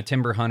generally I'm a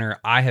timber hunter.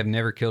 I have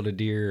never killed a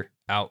deer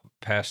out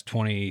past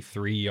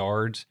 23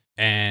 yards.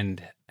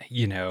 And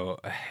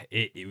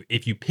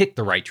if you pick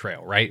the right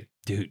trail, right,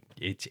 dude,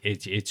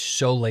 it's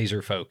so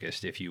laser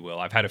focused, if you will.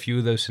 I've had a few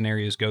of those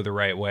scenarios go the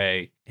right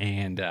way,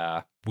 and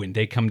when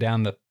they come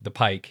down the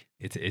pike,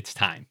 it's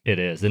time. It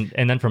is.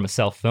 And then from a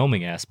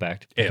self-filming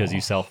aspect, because you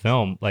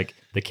self-film, like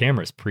the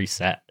camera's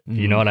preset.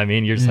 You know what I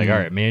mean? You're just like, all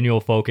right, manual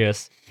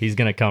focus. He's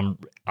going to come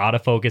out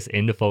of focus,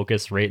 into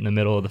focus, right in the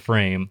middle of the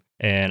frame.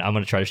 And I'm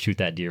going to try to shoot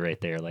that deer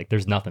right there. Like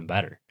there's nothing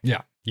better.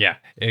 Yeah,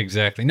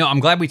 exactly. No, I'm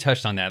glad we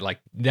touched on that. Like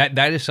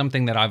that is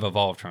something that I've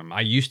evolved from.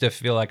 I used to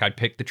feel like I'd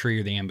pick the tree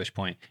or the ambush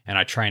point and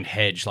I'd try and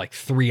hedge like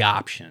 3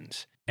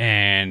 options,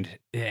 and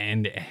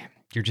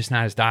you're just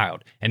not as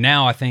dialed. And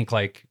now I think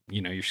like,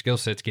 your skill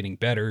set's getting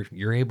better.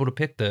 You're able to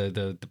pick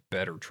the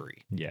better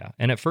tree. Yeah.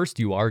 And at first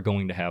you are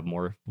going to have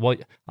more, well,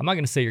 I'm not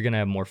going to say you're going to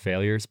have more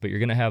failures, but you're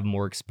going to have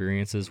more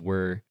experiences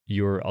where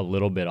you're a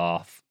little bit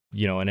off.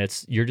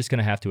 And you're just going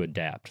to have to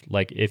adapt.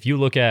 Like if you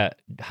look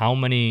at how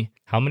many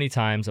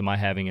times am I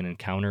having an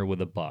encounter with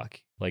a buck?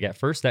 Like at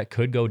first that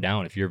could go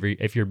down if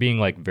you're being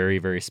like very,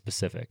 very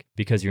specific,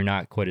 because you're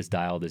not quite as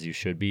dialed as you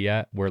should be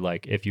at, where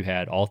like if you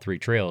had all 3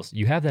 trails,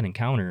 you have that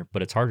encounter,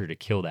 but it's harder to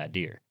kill that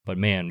deer. But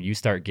man, you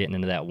start getting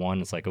into that one,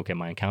 it's like, okay,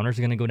 my encounters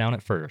are going to go down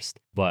at first,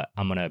 but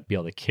I'm going to be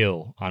able to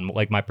kill on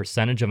like my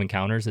percentage of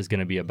encounters is going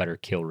to be a better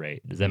kill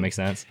rate. Does that make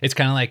sense? It's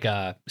kind of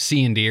like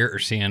seeing deer or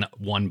seeing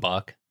one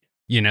buck.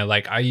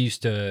 Like I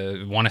used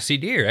to want to see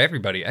deer.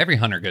 Every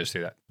hunter goes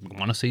through that.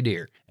 Want to see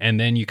deer. And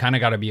then you kind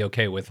of got to be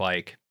okay with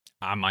like,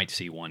 I might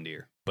see one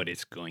deer, but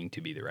it's going to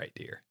be the right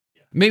deer.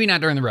 Yeah. Maybe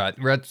not during the rut.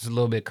 Rut's a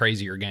little bit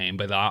crazier game,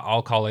 but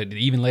I'll call it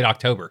even late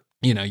October.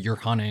 You're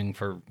hunting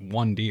for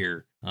one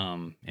deer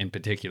in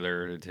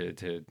particular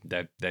to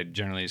that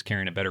generally is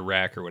carrying a better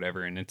rack or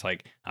whatever. And it's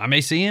like, I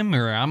may see him,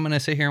 or I'm going to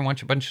sit here and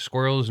watch a bunch of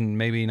squirrels and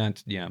maybe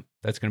not,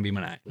 that's going to be my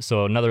night.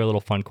 So another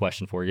little fun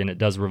question for you, and it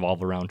does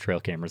revolve around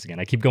trail cameras again.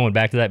 I keep going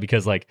back to that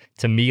because like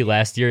to me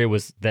last year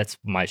that's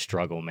my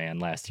struggle, man.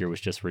 Last year was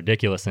just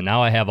ridiculous. And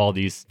now I have all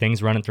these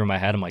things running through my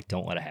head. I'm like,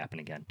 don't let it happen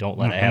again. Don't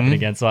let it happen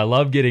again. So I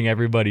love getting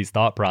everybody's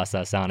thought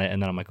process on it.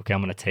 And then I'm like, okay,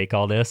 I'm going to take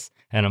all this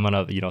and I'm going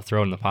to,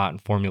 throw it in the pot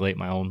and formulate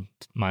my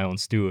own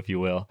stew, if you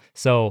will.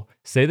 So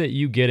say that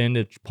you get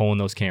into pulling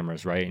those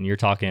cameras, right? And you're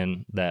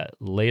talking that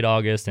late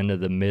August into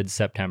the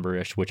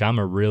mid-September-ish, which I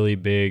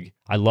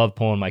love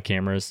pulling my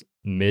cameras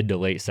mid to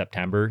late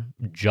September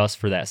just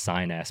for that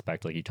sign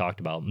aspect like you talked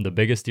about. The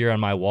biggest deer on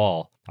my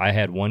wall, I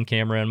had 1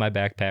 camera in my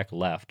backpack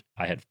left.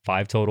 I had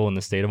 5 total in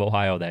the state of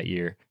Ohio that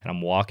year, and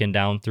I'm walking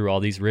down through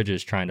all these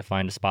ridges trying to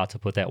find a spot to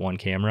put that 1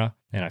 camera,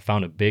 and I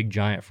found a big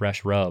giant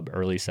fresh rub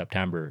early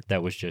September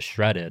that was just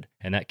shredded,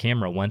 and that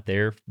camera went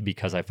there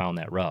because I found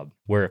that rub.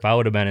 Where if I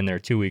would have been in there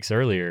 2 weeks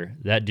earlier,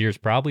 that deer's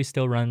probably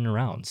still running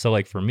around. So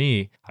like for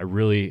me, I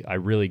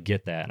really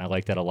get that, and I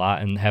like that a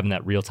lot, and having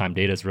that real-time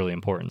data is really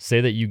important.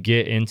 Say that you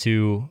get into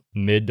to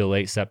mid to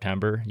late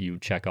September, you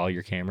check all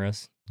your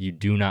cameras. You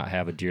do not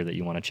have a deer that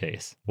you want to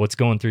chase. What's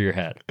going through your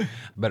head?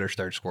 Better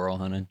start squirrel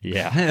hunting.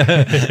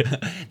 Yeah.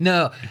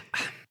 No,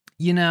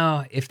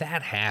 if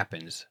that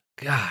happens,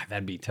 God,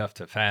 that'd be tough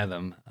to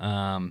fathom.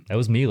 That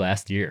was me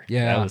last year.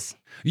 Yeah. That was.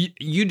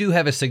 You do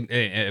have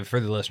for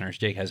the listeners,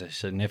 Jake has a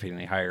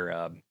significantly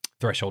higher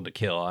threshold to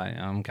kill.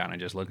 I'm kind of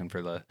just looking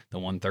for the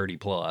 130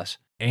 plus.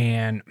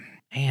 And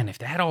man, if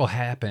that all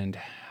happened,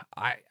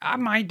 I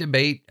might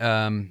debate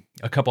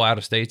a couple out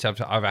of states.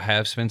 I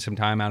have spent some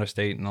time out of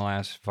state in the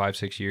last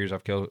 5-6 years.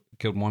 I've killed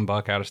one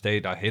buck out of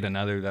state. I hit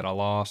another that I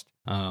lost.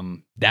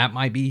 That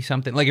might be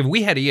something. Like if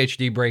we had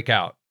EHD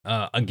breakout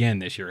again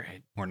this year,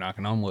 we're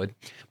knocking on wood,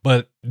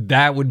 but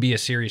that would be a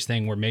serious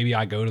thing where maybe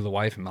I go to the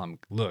wife and I'm,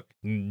 look,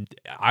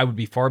 I would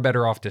be far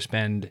better off to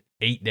spend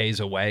 8 days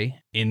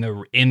away in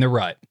the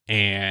rut.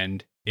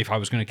 And if I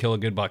was going to kill a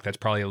good buck, that's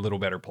probably a little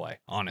better play,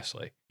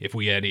 honestly, if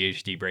we had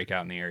EHD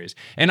breakout in the areas.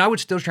 And I would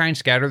still try and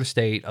scatter the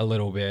state a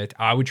little bit.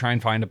 I would try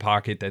and find a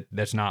pocket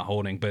that's not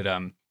holding, but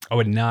I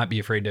would not be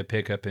afraid to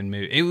pick up and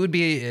move. It would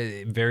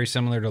be very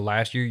similar to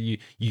last year.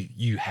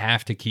 You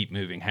have to keep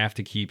moving, have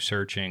to keep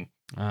searching.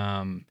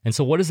 And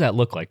so what does that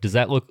look like? Does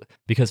that look,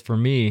 because for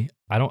me,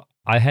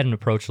 I had an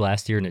approach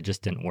last year and it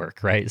just didn't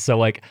work, right? So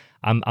like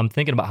I'm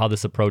thinking about how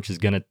this approach is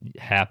going to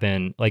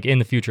happen, like in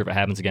the future if it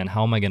happens again.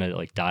 How am I going to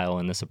like dial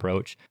in this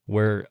approach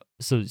where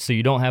so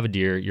you don't have a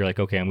deer, you're like,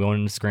 okay, I'm going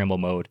into scramble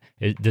mode.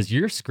 Does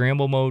your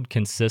scramble mode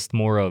consist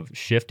more of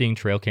shifting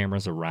trail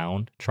cameras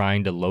around,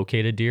 trying to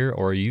locate a deer,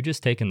 or are you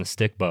just taking the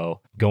stick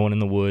bow, going in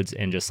the woods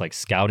and just like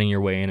scouting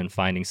your way in and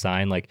finding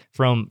sign? Like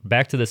from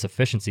back to this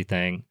efficiency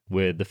thing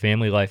with the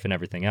family life and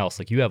everything else,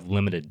 like you have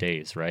limited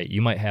days, right?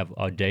 You might have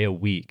a day a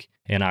week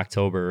in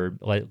October.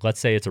 Like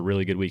let's say it's a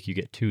really good week, you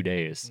get 2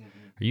 days. Mm-hmm.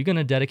 Are you going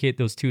to dedicate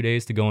those 2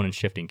 days to going and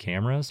shifting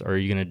cameras, or are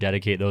you going to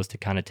dedicate those to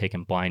kind of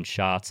taking blind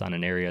shots on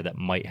an area that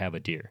might have a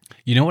deer?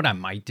 You know what I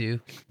might do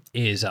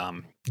is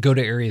go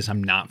to areas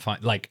I'm not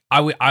like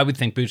I would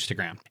think boots to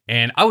ground,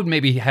 and I would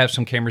maybe have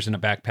some cameras in a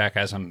backpack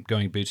as I'm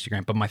going boots to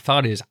ground. But my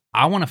thought is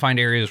I want to find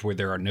areas where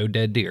there are no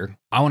dead deer.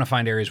 I want to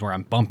find areas where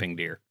I'm bumping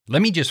deer.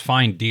 Let me just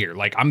find deer.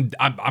 Like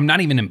I'm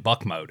not even in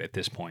buck mode at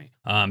this point.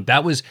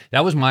 That was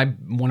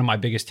one of my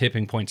biggest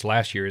tipping points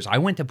last year. Is I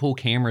went to pull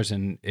cameras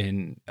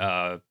in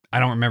I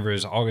don't remember, it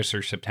was August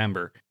or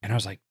September. And I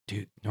was like,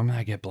 dude, normally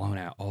I get blown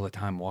at all the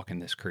time walking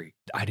this creek.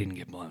 I didn't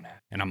get blown at.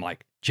 And I'm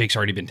like, Jake's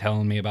already been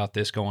telling me about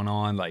this going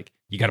on. Like,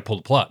 you got to pull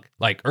the plug.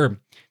 Like, or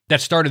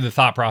that started the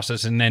thought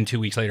process. And then 2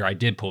 weeks later, I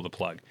did pull the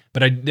plug.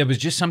 But there was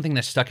just something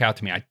that stuck out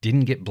to me. I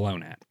didn't get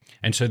blown at.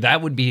 And so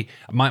that would be,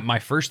 my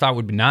first thought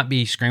would not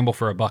be scramble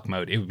for a buck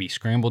mode. It would be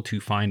scramble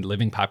to find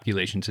living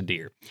populations of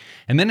deer.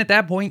 And then at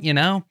that point,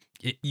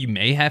 you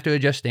may have to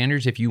adjust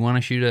standards if you want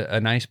to shoot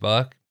a nice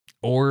buck,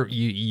 or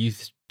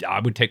I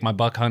would take my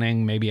buck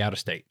hunting maybe out of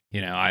state.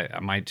 I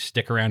might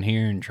stick around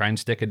here and try and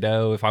stick a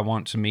doe if I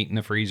want some meat in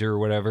the freezer or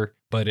whatever.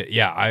 But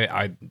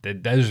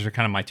those are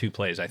kind of my two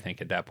plays, I think,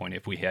 at that point,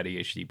 if we had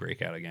EHD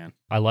breakout again.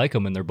 I like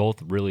them, and they're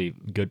both really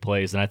good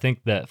plays. And I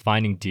think that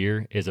finding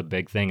deer is a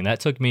big thing. And that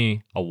took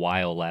me a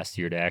while last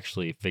year to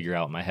actually figure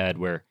out in my head,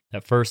 where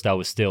at first I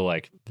was still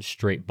like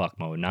straight buck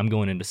mode. And I'm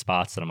going into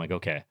spots that I'm like,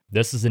 okay,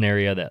 this is an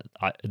area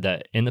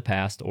that in the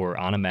past or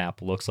on a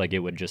map looks like it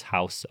would just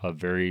house a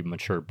very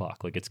mature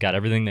buck. Like it's got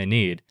everything they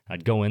need.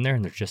 I'd go in there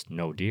and there's just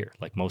no deer.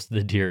 Like most of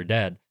the deer are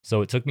dead.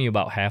 So it took me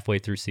about halfway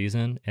through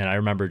season. And I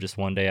remember just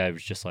one day I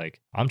was just like,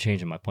 I'm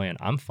changing my plan.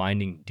 I'm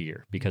finding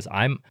deer because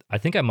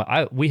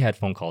we had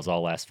phone calls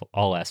all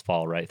last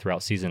fall, right,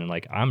 throughout season. And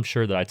like, I'm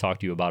sure that I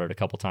talked to you about it a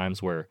couple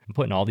times where I'm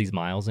putting all these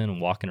miles in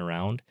and walking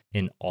around.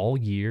 And all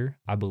year,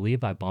 I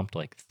believe I bumped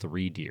like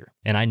 3 deer.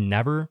 And I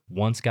never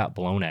once got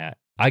blown at.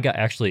 I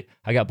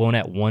got blown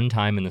at one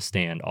time in the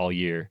stand all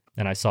year,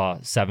 and I saw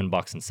 7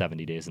 bucks in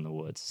 70 days in the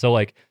woods.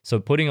 So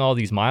putting all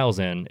these miles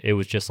in, it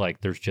was just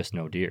like, there's just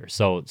no deer.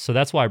 So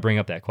that's why I bring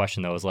up that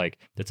question though, is like,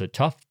 it's a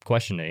tough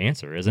question to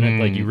answer, isn't it?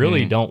 Like you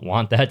really don't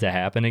want that to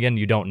happen again.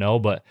 You don't know,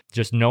 but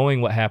just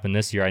knowing what happened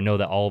this year, I know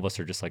that all of us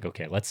are just like,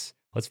 okay, let's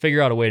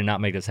figure out a way to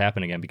not make this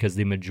happen again, because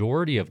the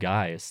majority of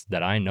guys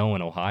that I know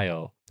in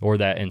Ohio or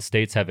that in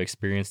states have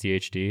experienced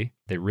EHD,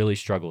 they really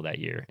struggle that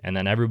year. And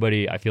then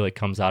everybody, I feel like,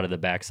 comes out of the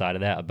backside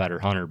of that a better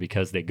hunter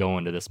because they go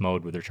into this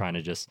mode where they're trying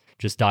to just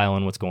dial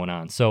in what's going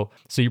on. So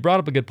you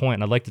brought up a good point,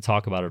 and I'd like to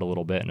talk about it a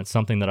little bit. And it's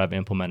something that I've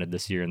implemented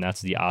this year, and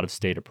that's the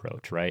out-of-state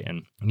approach, right?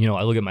 And,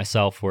 I look at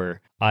myself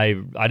where I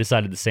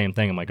decided the same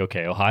thing. I'm like,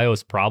 okay, Ohio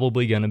is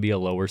probably going to be a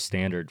lower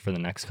standard for the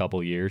next couple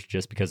of years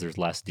just because there's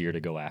less deer to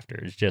go after.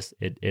 It's just,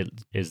 it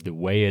is the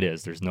way it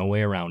is. There's no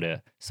way around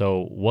it.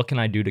 So what can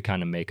I do to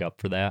kind of make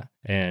up for that?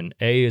 And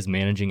A is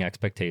managing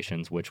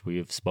expectations, which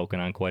we've spoken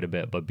on quite a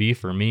bit. But B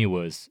for me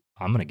was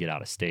I'm going to get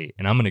out of state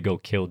and I'm going to go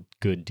kill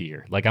good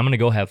deer. Like I'm going to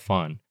go have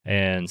fun.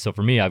 And so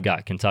for me, I've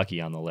got Kentucky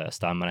on the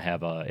list. I'm going to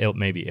have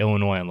maybe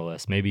Illinois on the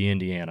list, maybe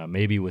Indiana,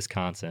 maybe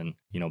Wisconsin,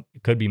 it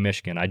could be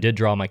Michigan. I did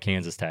draw my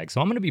Kansas tag.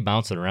 So I'm going to be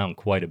bouncing around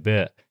quite a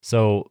bit.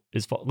 So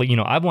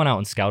I've went out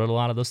and scouted a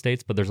lot of those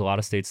states, but there's a lot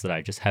of states that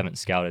I just haven't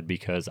scouted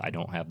because I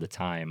don't have the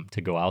time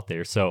to go out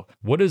there. So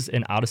what does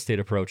an out-of-state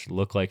approach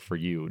look like for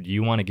you? Do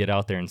you want to get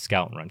out there and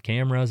scout and run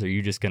cameras? Or are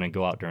you just going to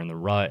go out during the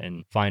rut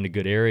and find a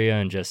good area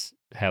and just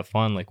have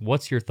fun? Like,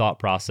 what's your thought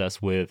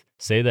process with,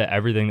 say that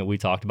everything that we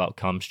talked about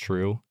comes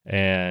true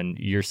and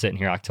you're sitting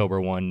here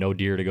October 1, no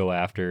deer to go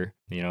after,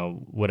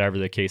 whatever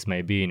the case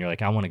may be, and you're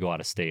like, I want to go out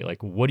of state.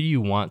 Like, what do you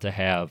want to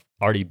have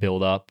already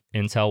built up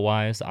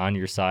intel-wise on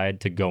your side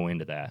to go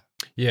into that?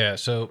 Yeah,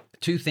 so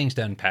 2 things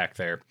to unpack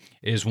there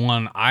is,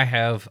 one, I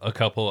have a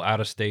couple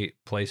out-of-state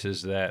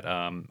places that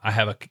I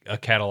have a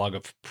catalog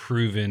of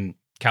proven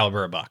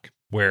caliber of buck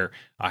where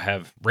I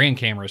have ran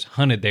cameras,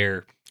 hunted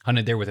there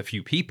with a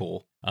few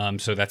people.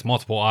 So that's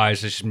multiple eyes.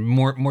 There's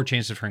more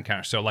chances for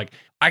encounter. So like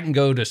I can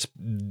go to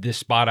this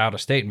spot out of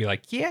state and be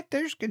like, yeah,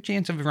 there's a good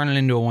chance of running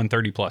into a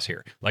 130 plus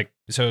here. Like,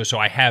 so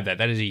I have that.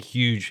 That is a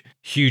huge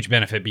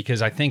benefit,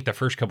 because I think the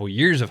first couple of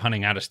years of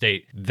hunting out of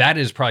state, that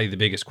is probably the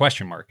biggest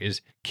question mark,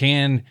 is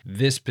can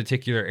this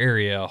particular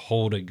area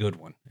hold a good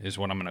one, is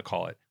what I'm going to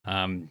call it.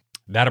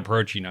 That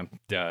approach,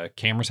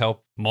 cameras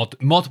help.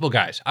 Multiple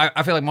guys.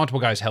 I feel like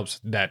multiple guys helps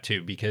that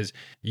too, because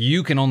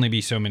you can only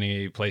be so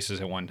many places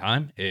at one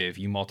time. If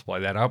you multiply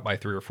that out by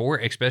 3 or 4,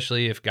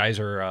 especially if guys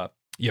are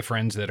you have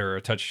friends that are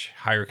a touch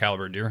higher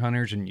caliber deer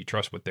hunters and you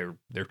trust what they're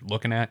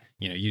looking at.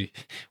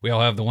 We all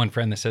have the one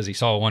friend that says he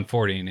saw a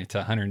 140 and it's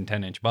a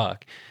 110-inch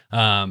buck.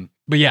 But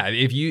yeah,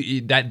 if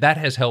you that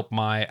has helped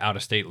my out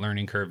of state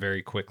learning curve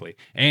very quickly.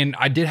 And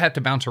I did have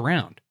to bounce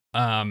around.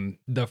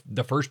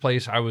 The first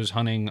place I was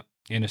hunting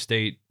in a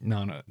state,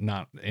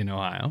 not in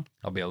Ohio.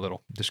 I'll be a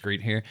little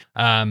discreet here.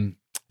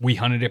 We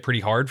hunted it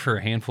pretty hard for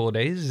a handful of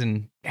days,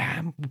 and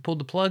we pulled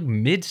the plug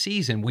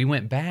mid-season. We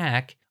went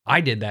back.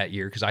 I did that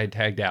year because I had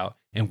tagged out,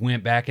 and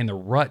went back in the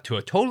rut to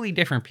a totally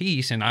different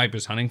piece. And I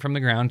was hunting from the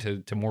ground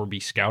to more be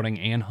scouting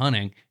and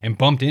hunting, and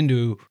bumped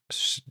into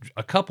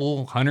a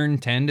couple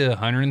 110 to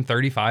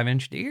 135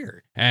 inch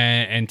deer,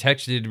 and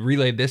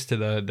relayed this to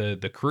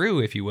the crew,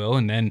 if you will.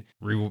 And then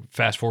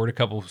fast forward a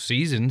couple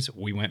seasons,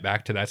 we went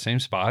back to that same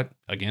spot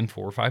again,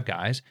 4 or 5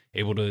 guys,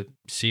 able to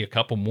see a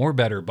couple more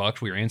better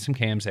bucks. We ran some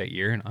cams that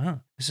year,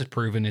 and this has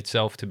proven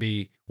itself to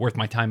be worth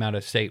my time out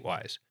of state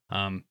wise.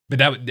 But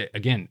that,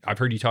 again, I've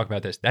heard you talk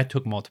about this. That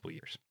took multiple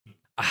years.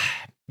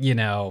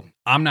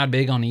 I'm not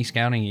big on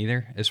e-scouting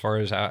either, as far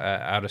as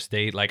out of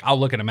state. Like, I'll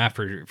look at a map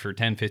for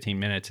 10, 15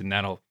 minutes, and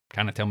that'll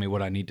kind of tell me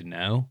what I need to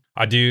know.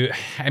 All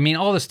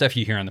the stuff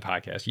you hear on the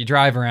podcast, you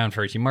drive around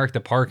first, you mark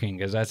the parking,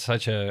 because that's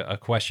such a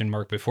question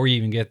mark before you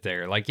even get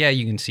there. Like, yeah,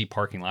 you can see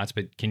parking lots,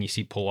 but can you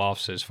see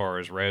pull-offs as far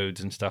as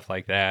roads and stuff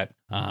like that?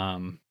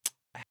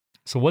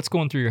 So what's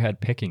going through your head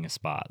picking a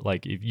spot?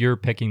 Like, if you're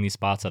picking these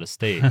spots out of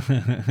state,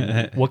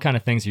 what kind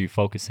of things are you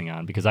focusing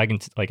on? Because I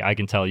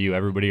can tell you,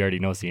 everybody already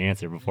knows the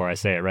answer before I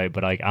say it, right?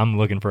 But like, I'm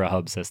looking for a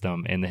hub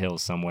system in the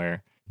hills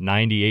somewhere.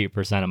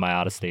 98% of my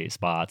out-of-state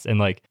spots, and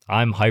like,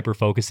 I'm hyper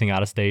focusing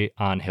out of state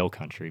on hill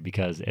country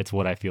because it's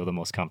what I feel the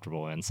most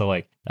comfortable in. So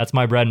like, that's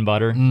my bread and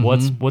butter.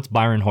 Mm-hmm. What's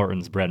Byron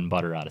Horton's bread and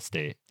butter out of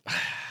state?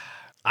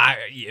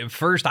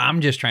 I'm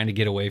just trying to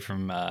get away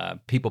from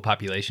people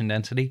population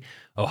density.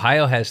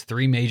 Ohio has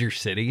 3 major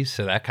cities,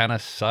 so that kind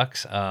of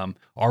sucks. Our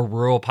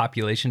rural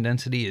population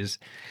density is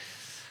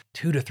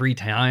 2 to 3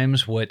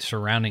 times what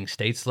surrounding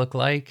states look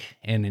like.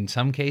 And in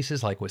some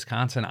cases, like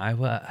Wisconsin,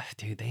 Iowa,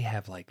 dude, they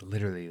have like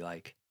literally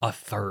like a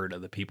third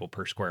of the people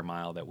per square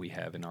mile that we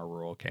have in our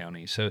rural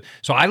counties.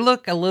 So I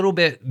look a little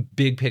bit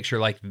big picture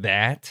like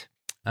that.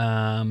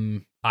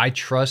 I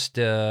trust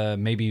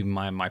maybe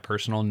my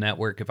personal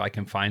network. If I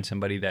can find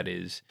somebody that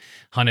is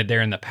hunted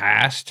there in the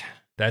past,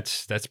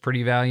 that's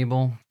pretty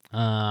valuable.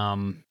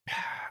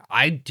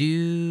 I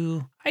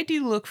do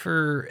look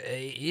for,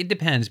 it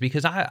depends,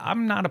 because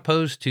I'm not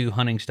opposed to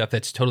hunting stuff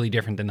that's totally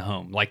different than the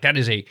home. Like, that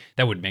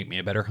would make me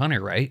a better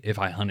hunter, right? If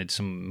I hunted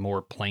some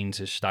more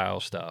plains-ish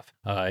style stuff,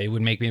 it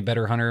would make me a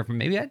better hunter. If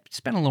maybe I'd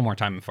spend a little more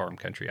time in farm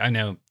country.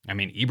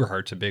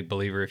 Eberhardt's a big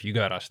believer. If you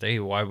go out of state,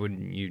 why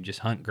wouldn't you just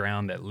hunt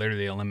ground that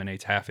literally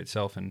eliminates half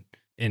itself, and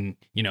in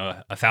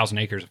 1,000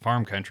 acres of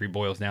farm country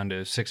boils down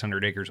to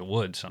 600 acres of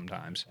woods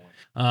sometimes.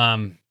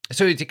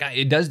 So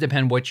it does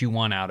depend what you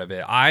want out of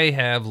it. I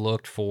have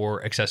looked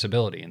for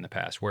accessibility in the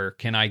past, where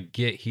can I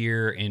get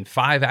here in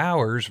 5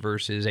 hours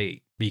versus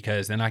 8,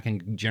 because then I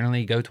can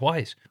generally go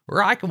twice,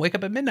 or I can wake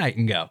up at midnight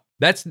and go.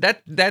 That's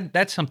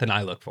something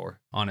I look for,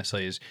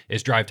 honestly,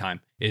 is drive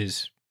time.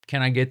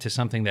 Can I get to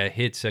something that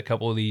hits a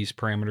couple of these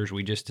parameters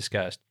we just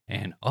discussed?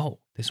 And,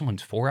 this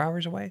one's 4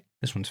 hours away.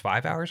 This one's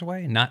 5 hours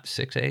away, not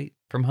 6, 8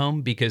 from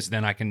home, because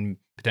then I can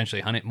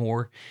potentially hunt it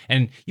more.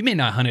 And you may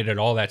not hunt it at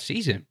all that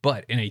season,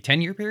 but in a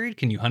 10-year period,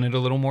 can you hunt it a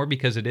little more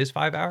because it is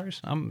 5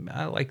 hours?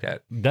 I like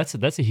that. That's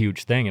a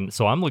huge thing. And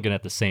so I'm looking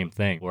at the same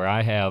thing, where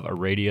I have a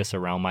radius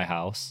around my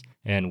house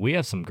and we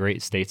have some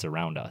great states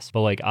around us.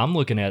 But like I'm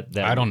looking at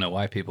that. I don't know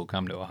why people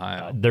come to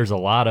Ohio. There's a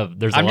lot of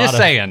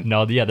saying.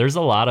 No, yeah, there's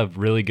a lot of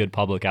really good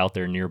public out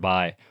there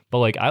nearby. But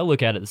like I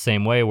look at it the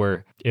same way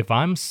where if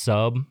I'm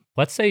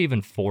let's say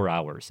even 4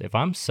 hours. If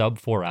I'm sub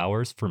 4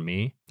 hours, for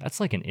me, that's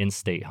like an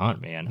in-state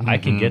hunt, man. I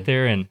can get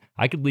there and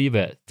I could leave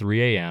at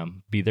 3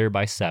 a.m., be there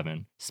by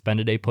 7, spend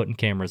a day putting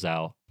cameras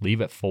out,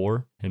 leave at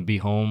 4, and be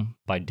home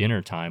by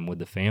dinner time with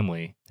the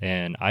family.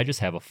 And I just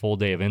have a full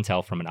day of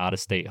intel from an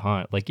out-of-state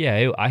hunt. Like,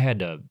 yeah, I had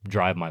to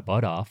drive my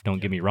butt off,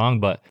 don't get me wrong,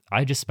 but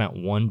I just spent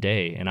one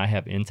day and I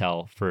have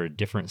intel for a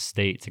different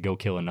state to go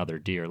kill another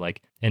deer.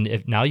 Like, and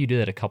if now you do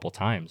that a couple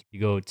times, you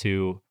go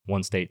to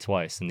one state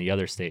twice and the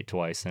other state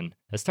twice, and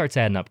it starts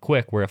adding up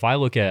quick. Where if I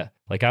look at,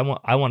 like, I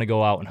want to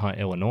go out and hunt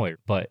Illinois,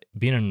 but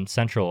being in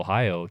central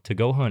Ohio, to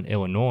go hunt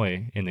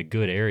Illinois in the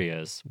good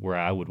areas where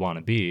I would want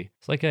to be,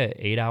 it's like a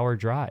 8-hour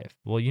drive.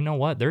 Well, you know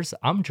what?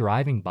 I'm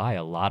driving by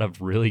a lot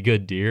of really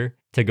good deer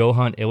to go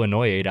hunt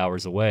Illinois 8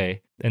 hours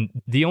away. And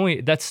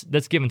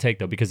that's give and take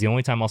though, because the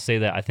only time I'll say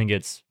that I think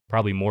it's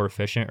probably more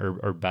efficient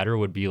or better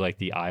would be like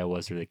the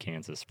Iowas or the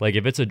Kansas. Like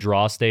if it's a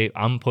draw state,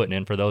 I'm putting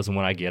in for those, and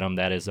when I get them,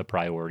 that is a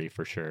priority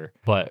for sure.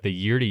 But the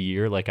year to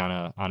year, like on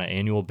an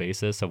annual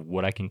basis of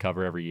what I can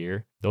cover every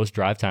year, those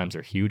drive times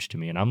are huge to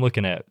me. And I'm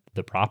looking at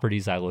the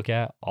properties I look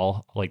at,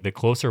 all like the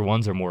closer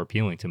ones are more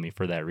appealing to me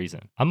for that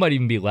reason. I might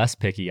even be less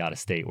picky out of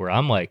state, where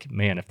I'm like,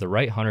 man, if the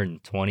right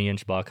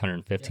 120-inch buck,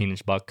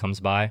 115-inch buck comes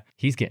by,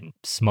 he's getting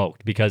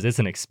smoked because it's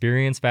an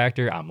experience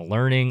factor. I'm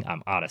learning,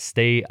 I'm out of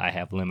state, I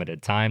have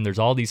limited time. There's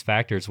all these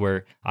factors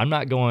where I'm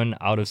not going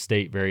out of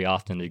state very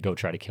often to go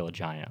try to kill a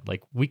giant.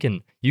 Like you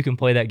can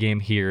play that game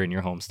here in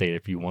your home state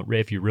if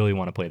you really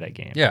want to play that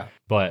game. Yeah.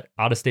 But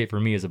out of state for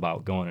me is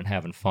about going and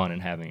having fun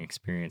and having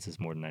experiences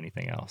more than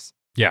anything else.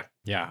 Yeah,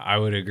 I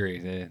would agree.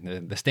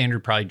 The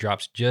standard probably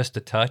drops just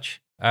a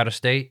touch out of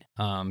state.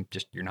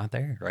 Just you're not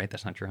there, right?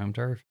 That's not your home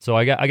turf. So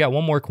I got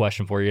one more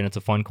question for you, and it's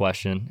a fun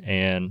question,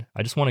 and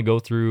I just want to go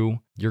through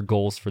your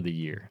goals for the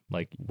year.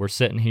 Like we're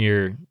sitting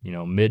here,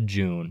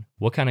 mid-June.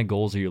 What kind of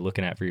goals are you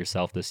looking at for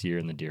yourself this year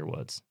in the deer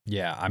woods?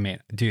 Yeah, I mean,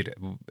 dude,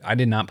 I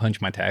did not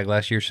punch my tag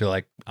last year, so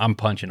like I'm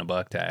punching a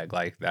buck tag,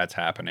 like that's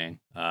happening.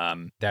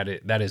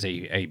 That is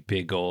a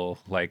big goal.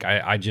 Like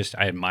I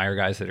admire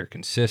guys that are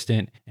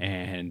consistent,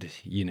 and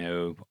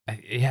that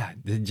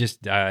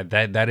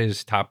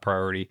is top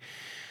priority.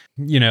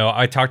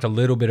 I talked a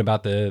little bit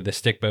about the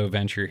stick bow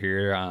venture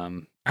here.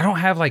 I don't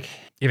have if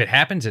it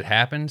happens, it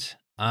happens.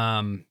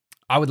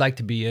 I would like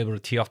to be able to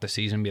tee off the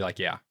season and be like,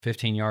 yeah,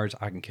 15 yards,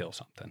 I can kill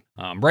something.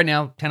 Right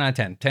now, 10 out of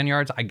 10. 10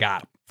 yards, I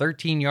got 'em.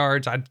 13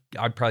 yards, I'd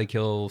probably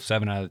kill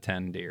 7 out of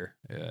 10 deer,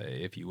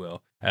 if you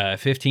will.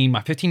 15,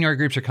 my 15-yard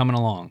groups are coming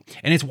along.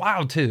 And it's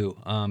wild, too.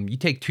 You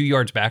take 2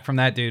 yards back from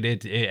that,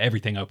 dude,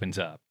 everything opens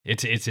up.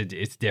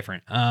 It's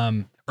different.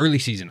 Early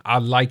season,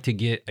 I'd like to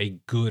get a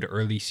good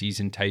early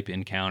season type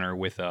encounter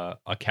with a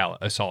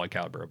solid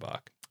caliber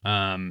buck.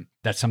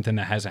 That's something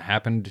that hasn't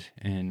happened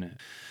in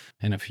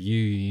a few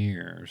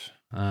years.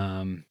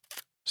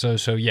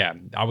 So yeah,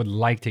 I would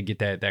like to get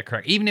that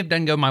crack. Even if it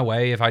doesn't go my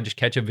way, if I just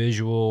catch a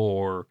visual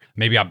or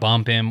maybe I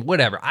bump him,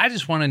 whatever. I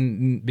just want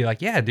to be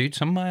like, yeah, dude,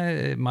 some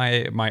of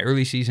my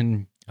early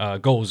season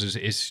goals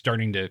is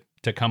starting to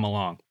come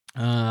along.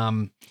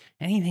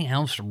 Anything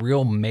else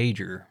real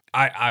major?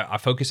 I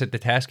focus at the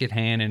task at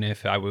hand, and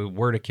if I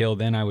were to kill,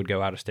 then I would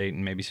go out of state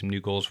and maybe some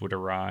new goals would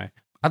arise.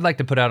 I'd like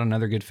to put out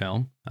another good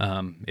film,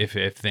 if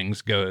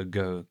things go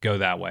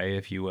that way,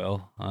 if you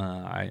will.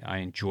 I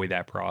enjoy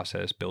that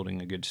process,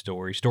 building a good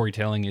story.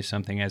 Storytelling is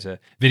something, as a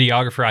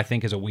videographer, I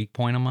think is a weak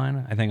point of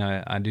mine. I think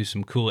I do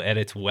some cool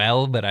edits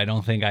well, but I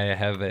don't think I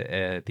have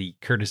the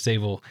Curtis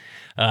Sable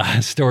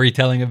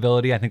storytelling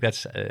ability. I think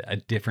that's a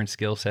different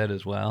skill set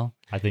as well.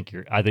 I think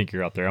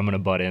you're up there. I'm going to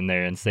butt in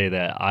there and say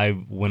that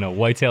when a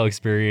Whitetail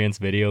Experience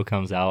video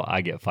comes out,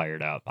 I get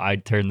fired up. I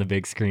turn the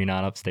big screen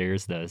on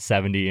upstairs, the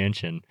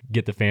 70-inch, and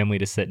get the family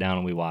to sit down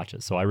and we watch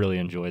it. So I really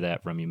enjoy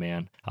that from you,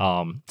 man.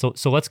 So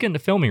let's get into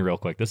filming real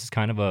quick. This is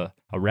kind of a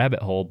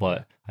rabbit hole,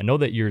 but I know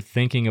that you're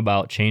thinking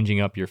about changing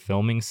up your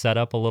filming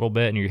setup a little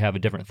bit, and you have a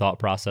different thought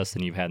process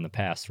than you've had in the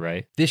past,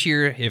 right? This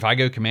year, if I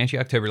go Comanche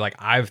October,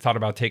 I've thought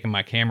about taking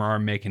my camera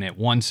arm, making it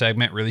one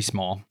segment really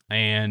small,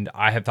 and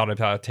I have thought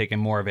about taking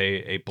more of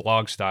a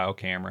blog style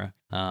camera.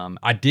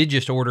 I did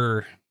just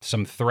order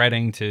some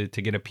threading to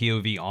get a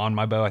POV on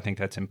my bow. I think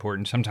that's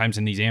important. Sometimes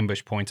in these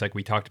ambush points, like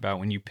we talked about,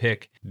 when you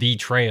pick the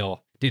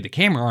trail, dude, the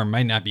camera arm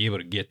might not be able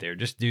to get there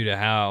just due to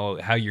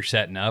how you're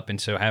setting up.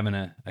 And so having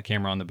a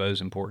camera on the bow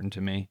is important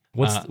to me.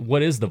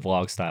 What is the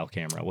vlog style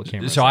camera? What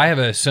camera? So I have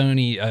a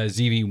Sony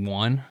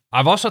ZV-1.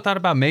 I've also thought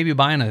about maybe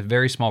buying a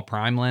very small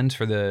prime lens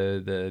for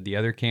the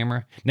other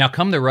camera. Now,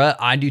 come the rut,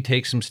 I do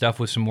take some stuff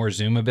with some more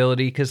zoom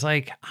ability because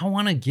I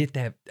want to get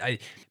that.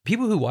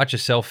 People who watch a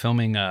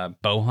self-filming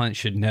bow hunt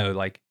should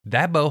know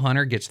that bow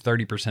hunter gets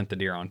 30% the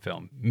deer on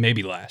film,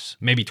 maybe less,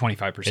 maybe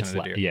 25% of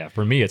the deer. Yeah,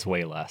 for me, it's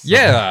way less.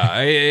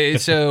 Yeah,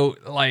 so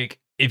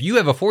if you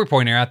have a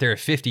 4-pointer out there at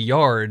 50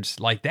 yards,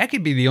 like that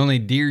could be the only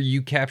deer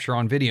you capture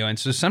on video. And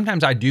so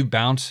sometimes I do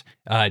bounce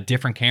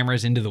different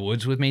cameras into the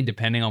woods with me,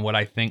 depending on what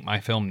I think my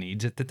film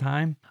needs at the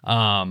time.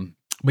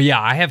 But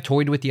yeah, I have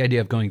toyed with the idea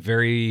of going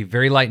very,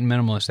 very light and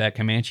minimalist, that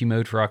Comanche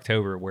mode for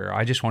October, where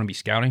I just want to be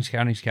scouting.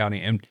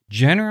 And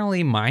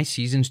generally my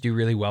seasons do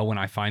really well when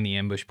I find the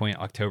ambush point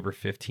October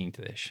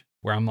 15th-ish,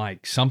 where I'm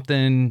like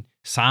something,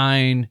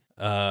 sign,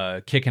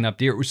 kicking up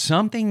deer.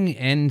 Something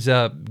ends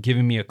up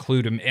giving me a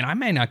clue to, and I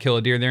may not kill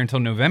a deer there until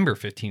November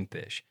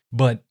 15th-ish.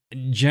 But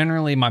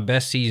generally my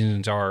best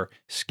seasons are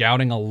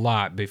scouting a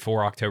lot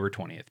before October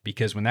 20th,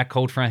 because when that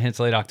cold front hits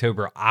late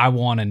October, I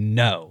want to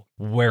know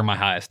where my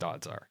highest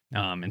odds are.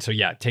 And so,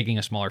 yeah, taking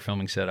a smaller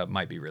filming setup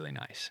might be really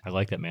nice. I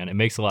like that, man. It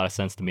makes a lot of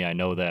sense to me. I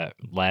know that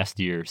last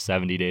year,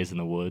 70 Days in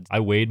the Woods,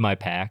 I weighed my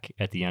pack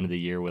at the end of the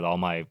year with all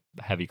my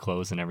heavy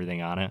clothes and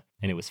everything on it,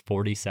 and it was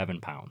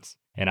 47 pounds.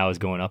 And I was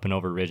going up and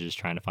over ridges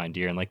trying to find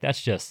deer. And like,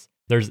 that's just,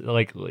 there's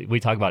like, we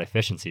talk about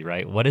efficiency,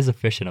 right? What is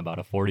efficient about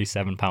a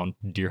 47-pound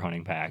deer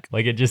hunting pack?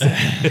 Like it just.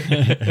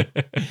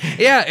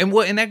 Yeah.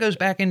 And that goes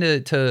back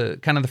into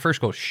kind of the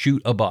first goal,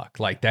 shoot a buck,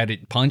 like that,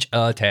 punch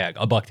a tag,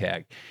 a buck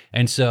tag.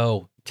 And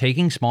so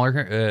taking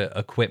smaller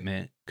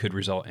equipment could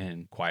result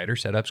in quieter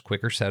setups,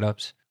 quicker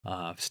setups,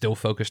 still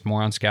focused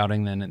more on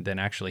scouting than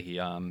actually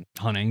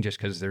hunting, just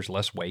because there's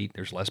less weight,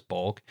 there's less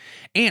bulk.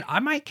 And I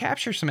might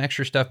capture some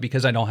extra stuff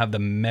because I don't have the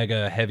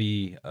mega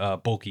heavy,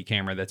 bulky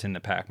camera that's in the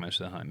pack most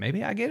of the hunt.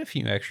 Maybe I get a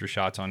few extra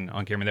shots on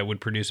camera that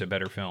would produce a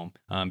better film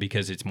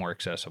because it's more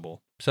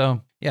accessible.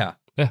 So, yeah.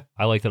 Yeah,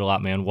 I liked it a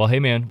lot, man. Well, hey,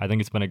 man, I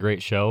think it's been a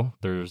great show.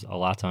 There's a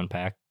lot to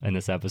unpack in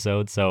this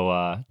episode.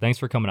 So thanks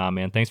for coming on,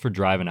 man. Thanks for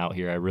driving out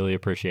here. I really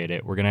appreciate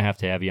it. We're going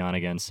to have you on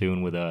again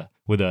soon with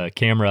a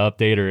camera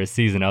update or a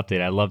season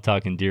update. I love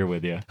talking deer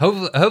with you.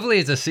 Hopefully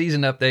it's a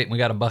season update and we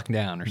got a buck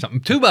down or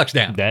something. 2 bucks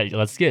down.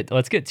 Let's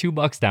get 2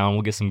 bucks down.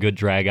 We'll get some good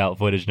drag out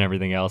footage and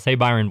everything else. Hey,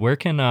 Byron, where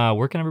can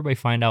everybody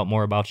find out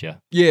more about you?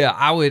 Yeah,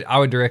 I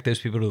would direct those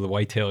people to the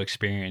Whitetail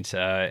Experience.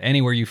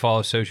 Anywhere you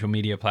follow social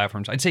media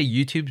platforms, I'd say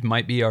YouTube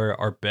might be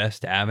our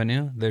best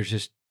avenue. There's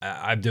just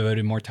I've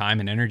devoted more time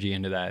and energy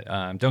into that.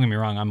 Don't get me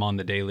wrong, I'm on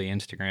the daily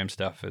Instagram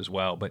stuff as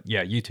well. But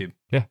yeah, YouTube.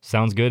 Yeah,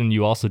 sounds good. And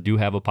you also do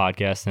have a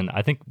podcast, and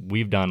I think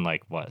we've done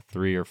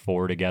 3 or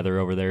 4 together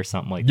over there,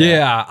 something like that.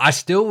 Yeah, I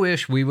still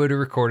wish we would have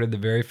recorded the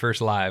very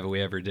first live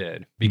we ever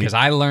did, because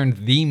I learned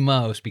the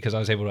most because I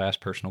was able to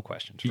ask personal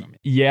questions from you.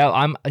 Yeah,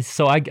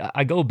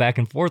 I go back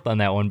and forth on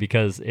that one,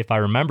 because if I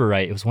remember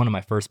right, it was one of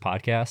my first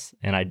podcasts,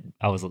 and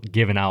I was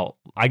giving out,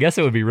 I guess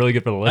it would be really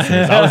good for the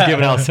listeners. I was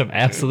giving out some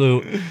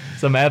absolute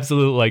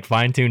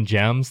fine-tuned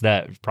gems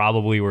that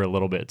probably were a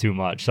little bit too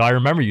much. So I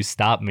remember you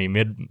stopped me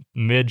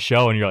mid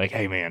show and you're like,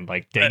 hey man,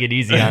 take it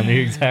easy on the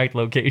exact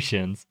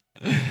locations.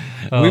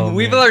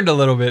 We've learned a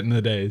little bit in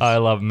the days. I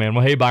love it, man.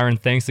 Well, hey Byron,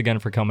 thanks again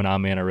for coming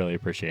on, man. I really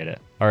appreciate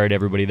it. All right,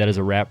 everybody, that is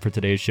a wrap for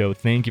today's show.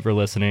 Thank you for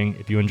listening.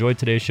 If you enjoyed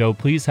today's show,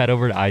 please head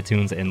over to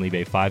iTunes and leave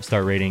a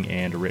 5-star rating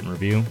and a written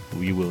review.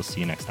 We will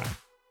see you next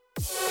time.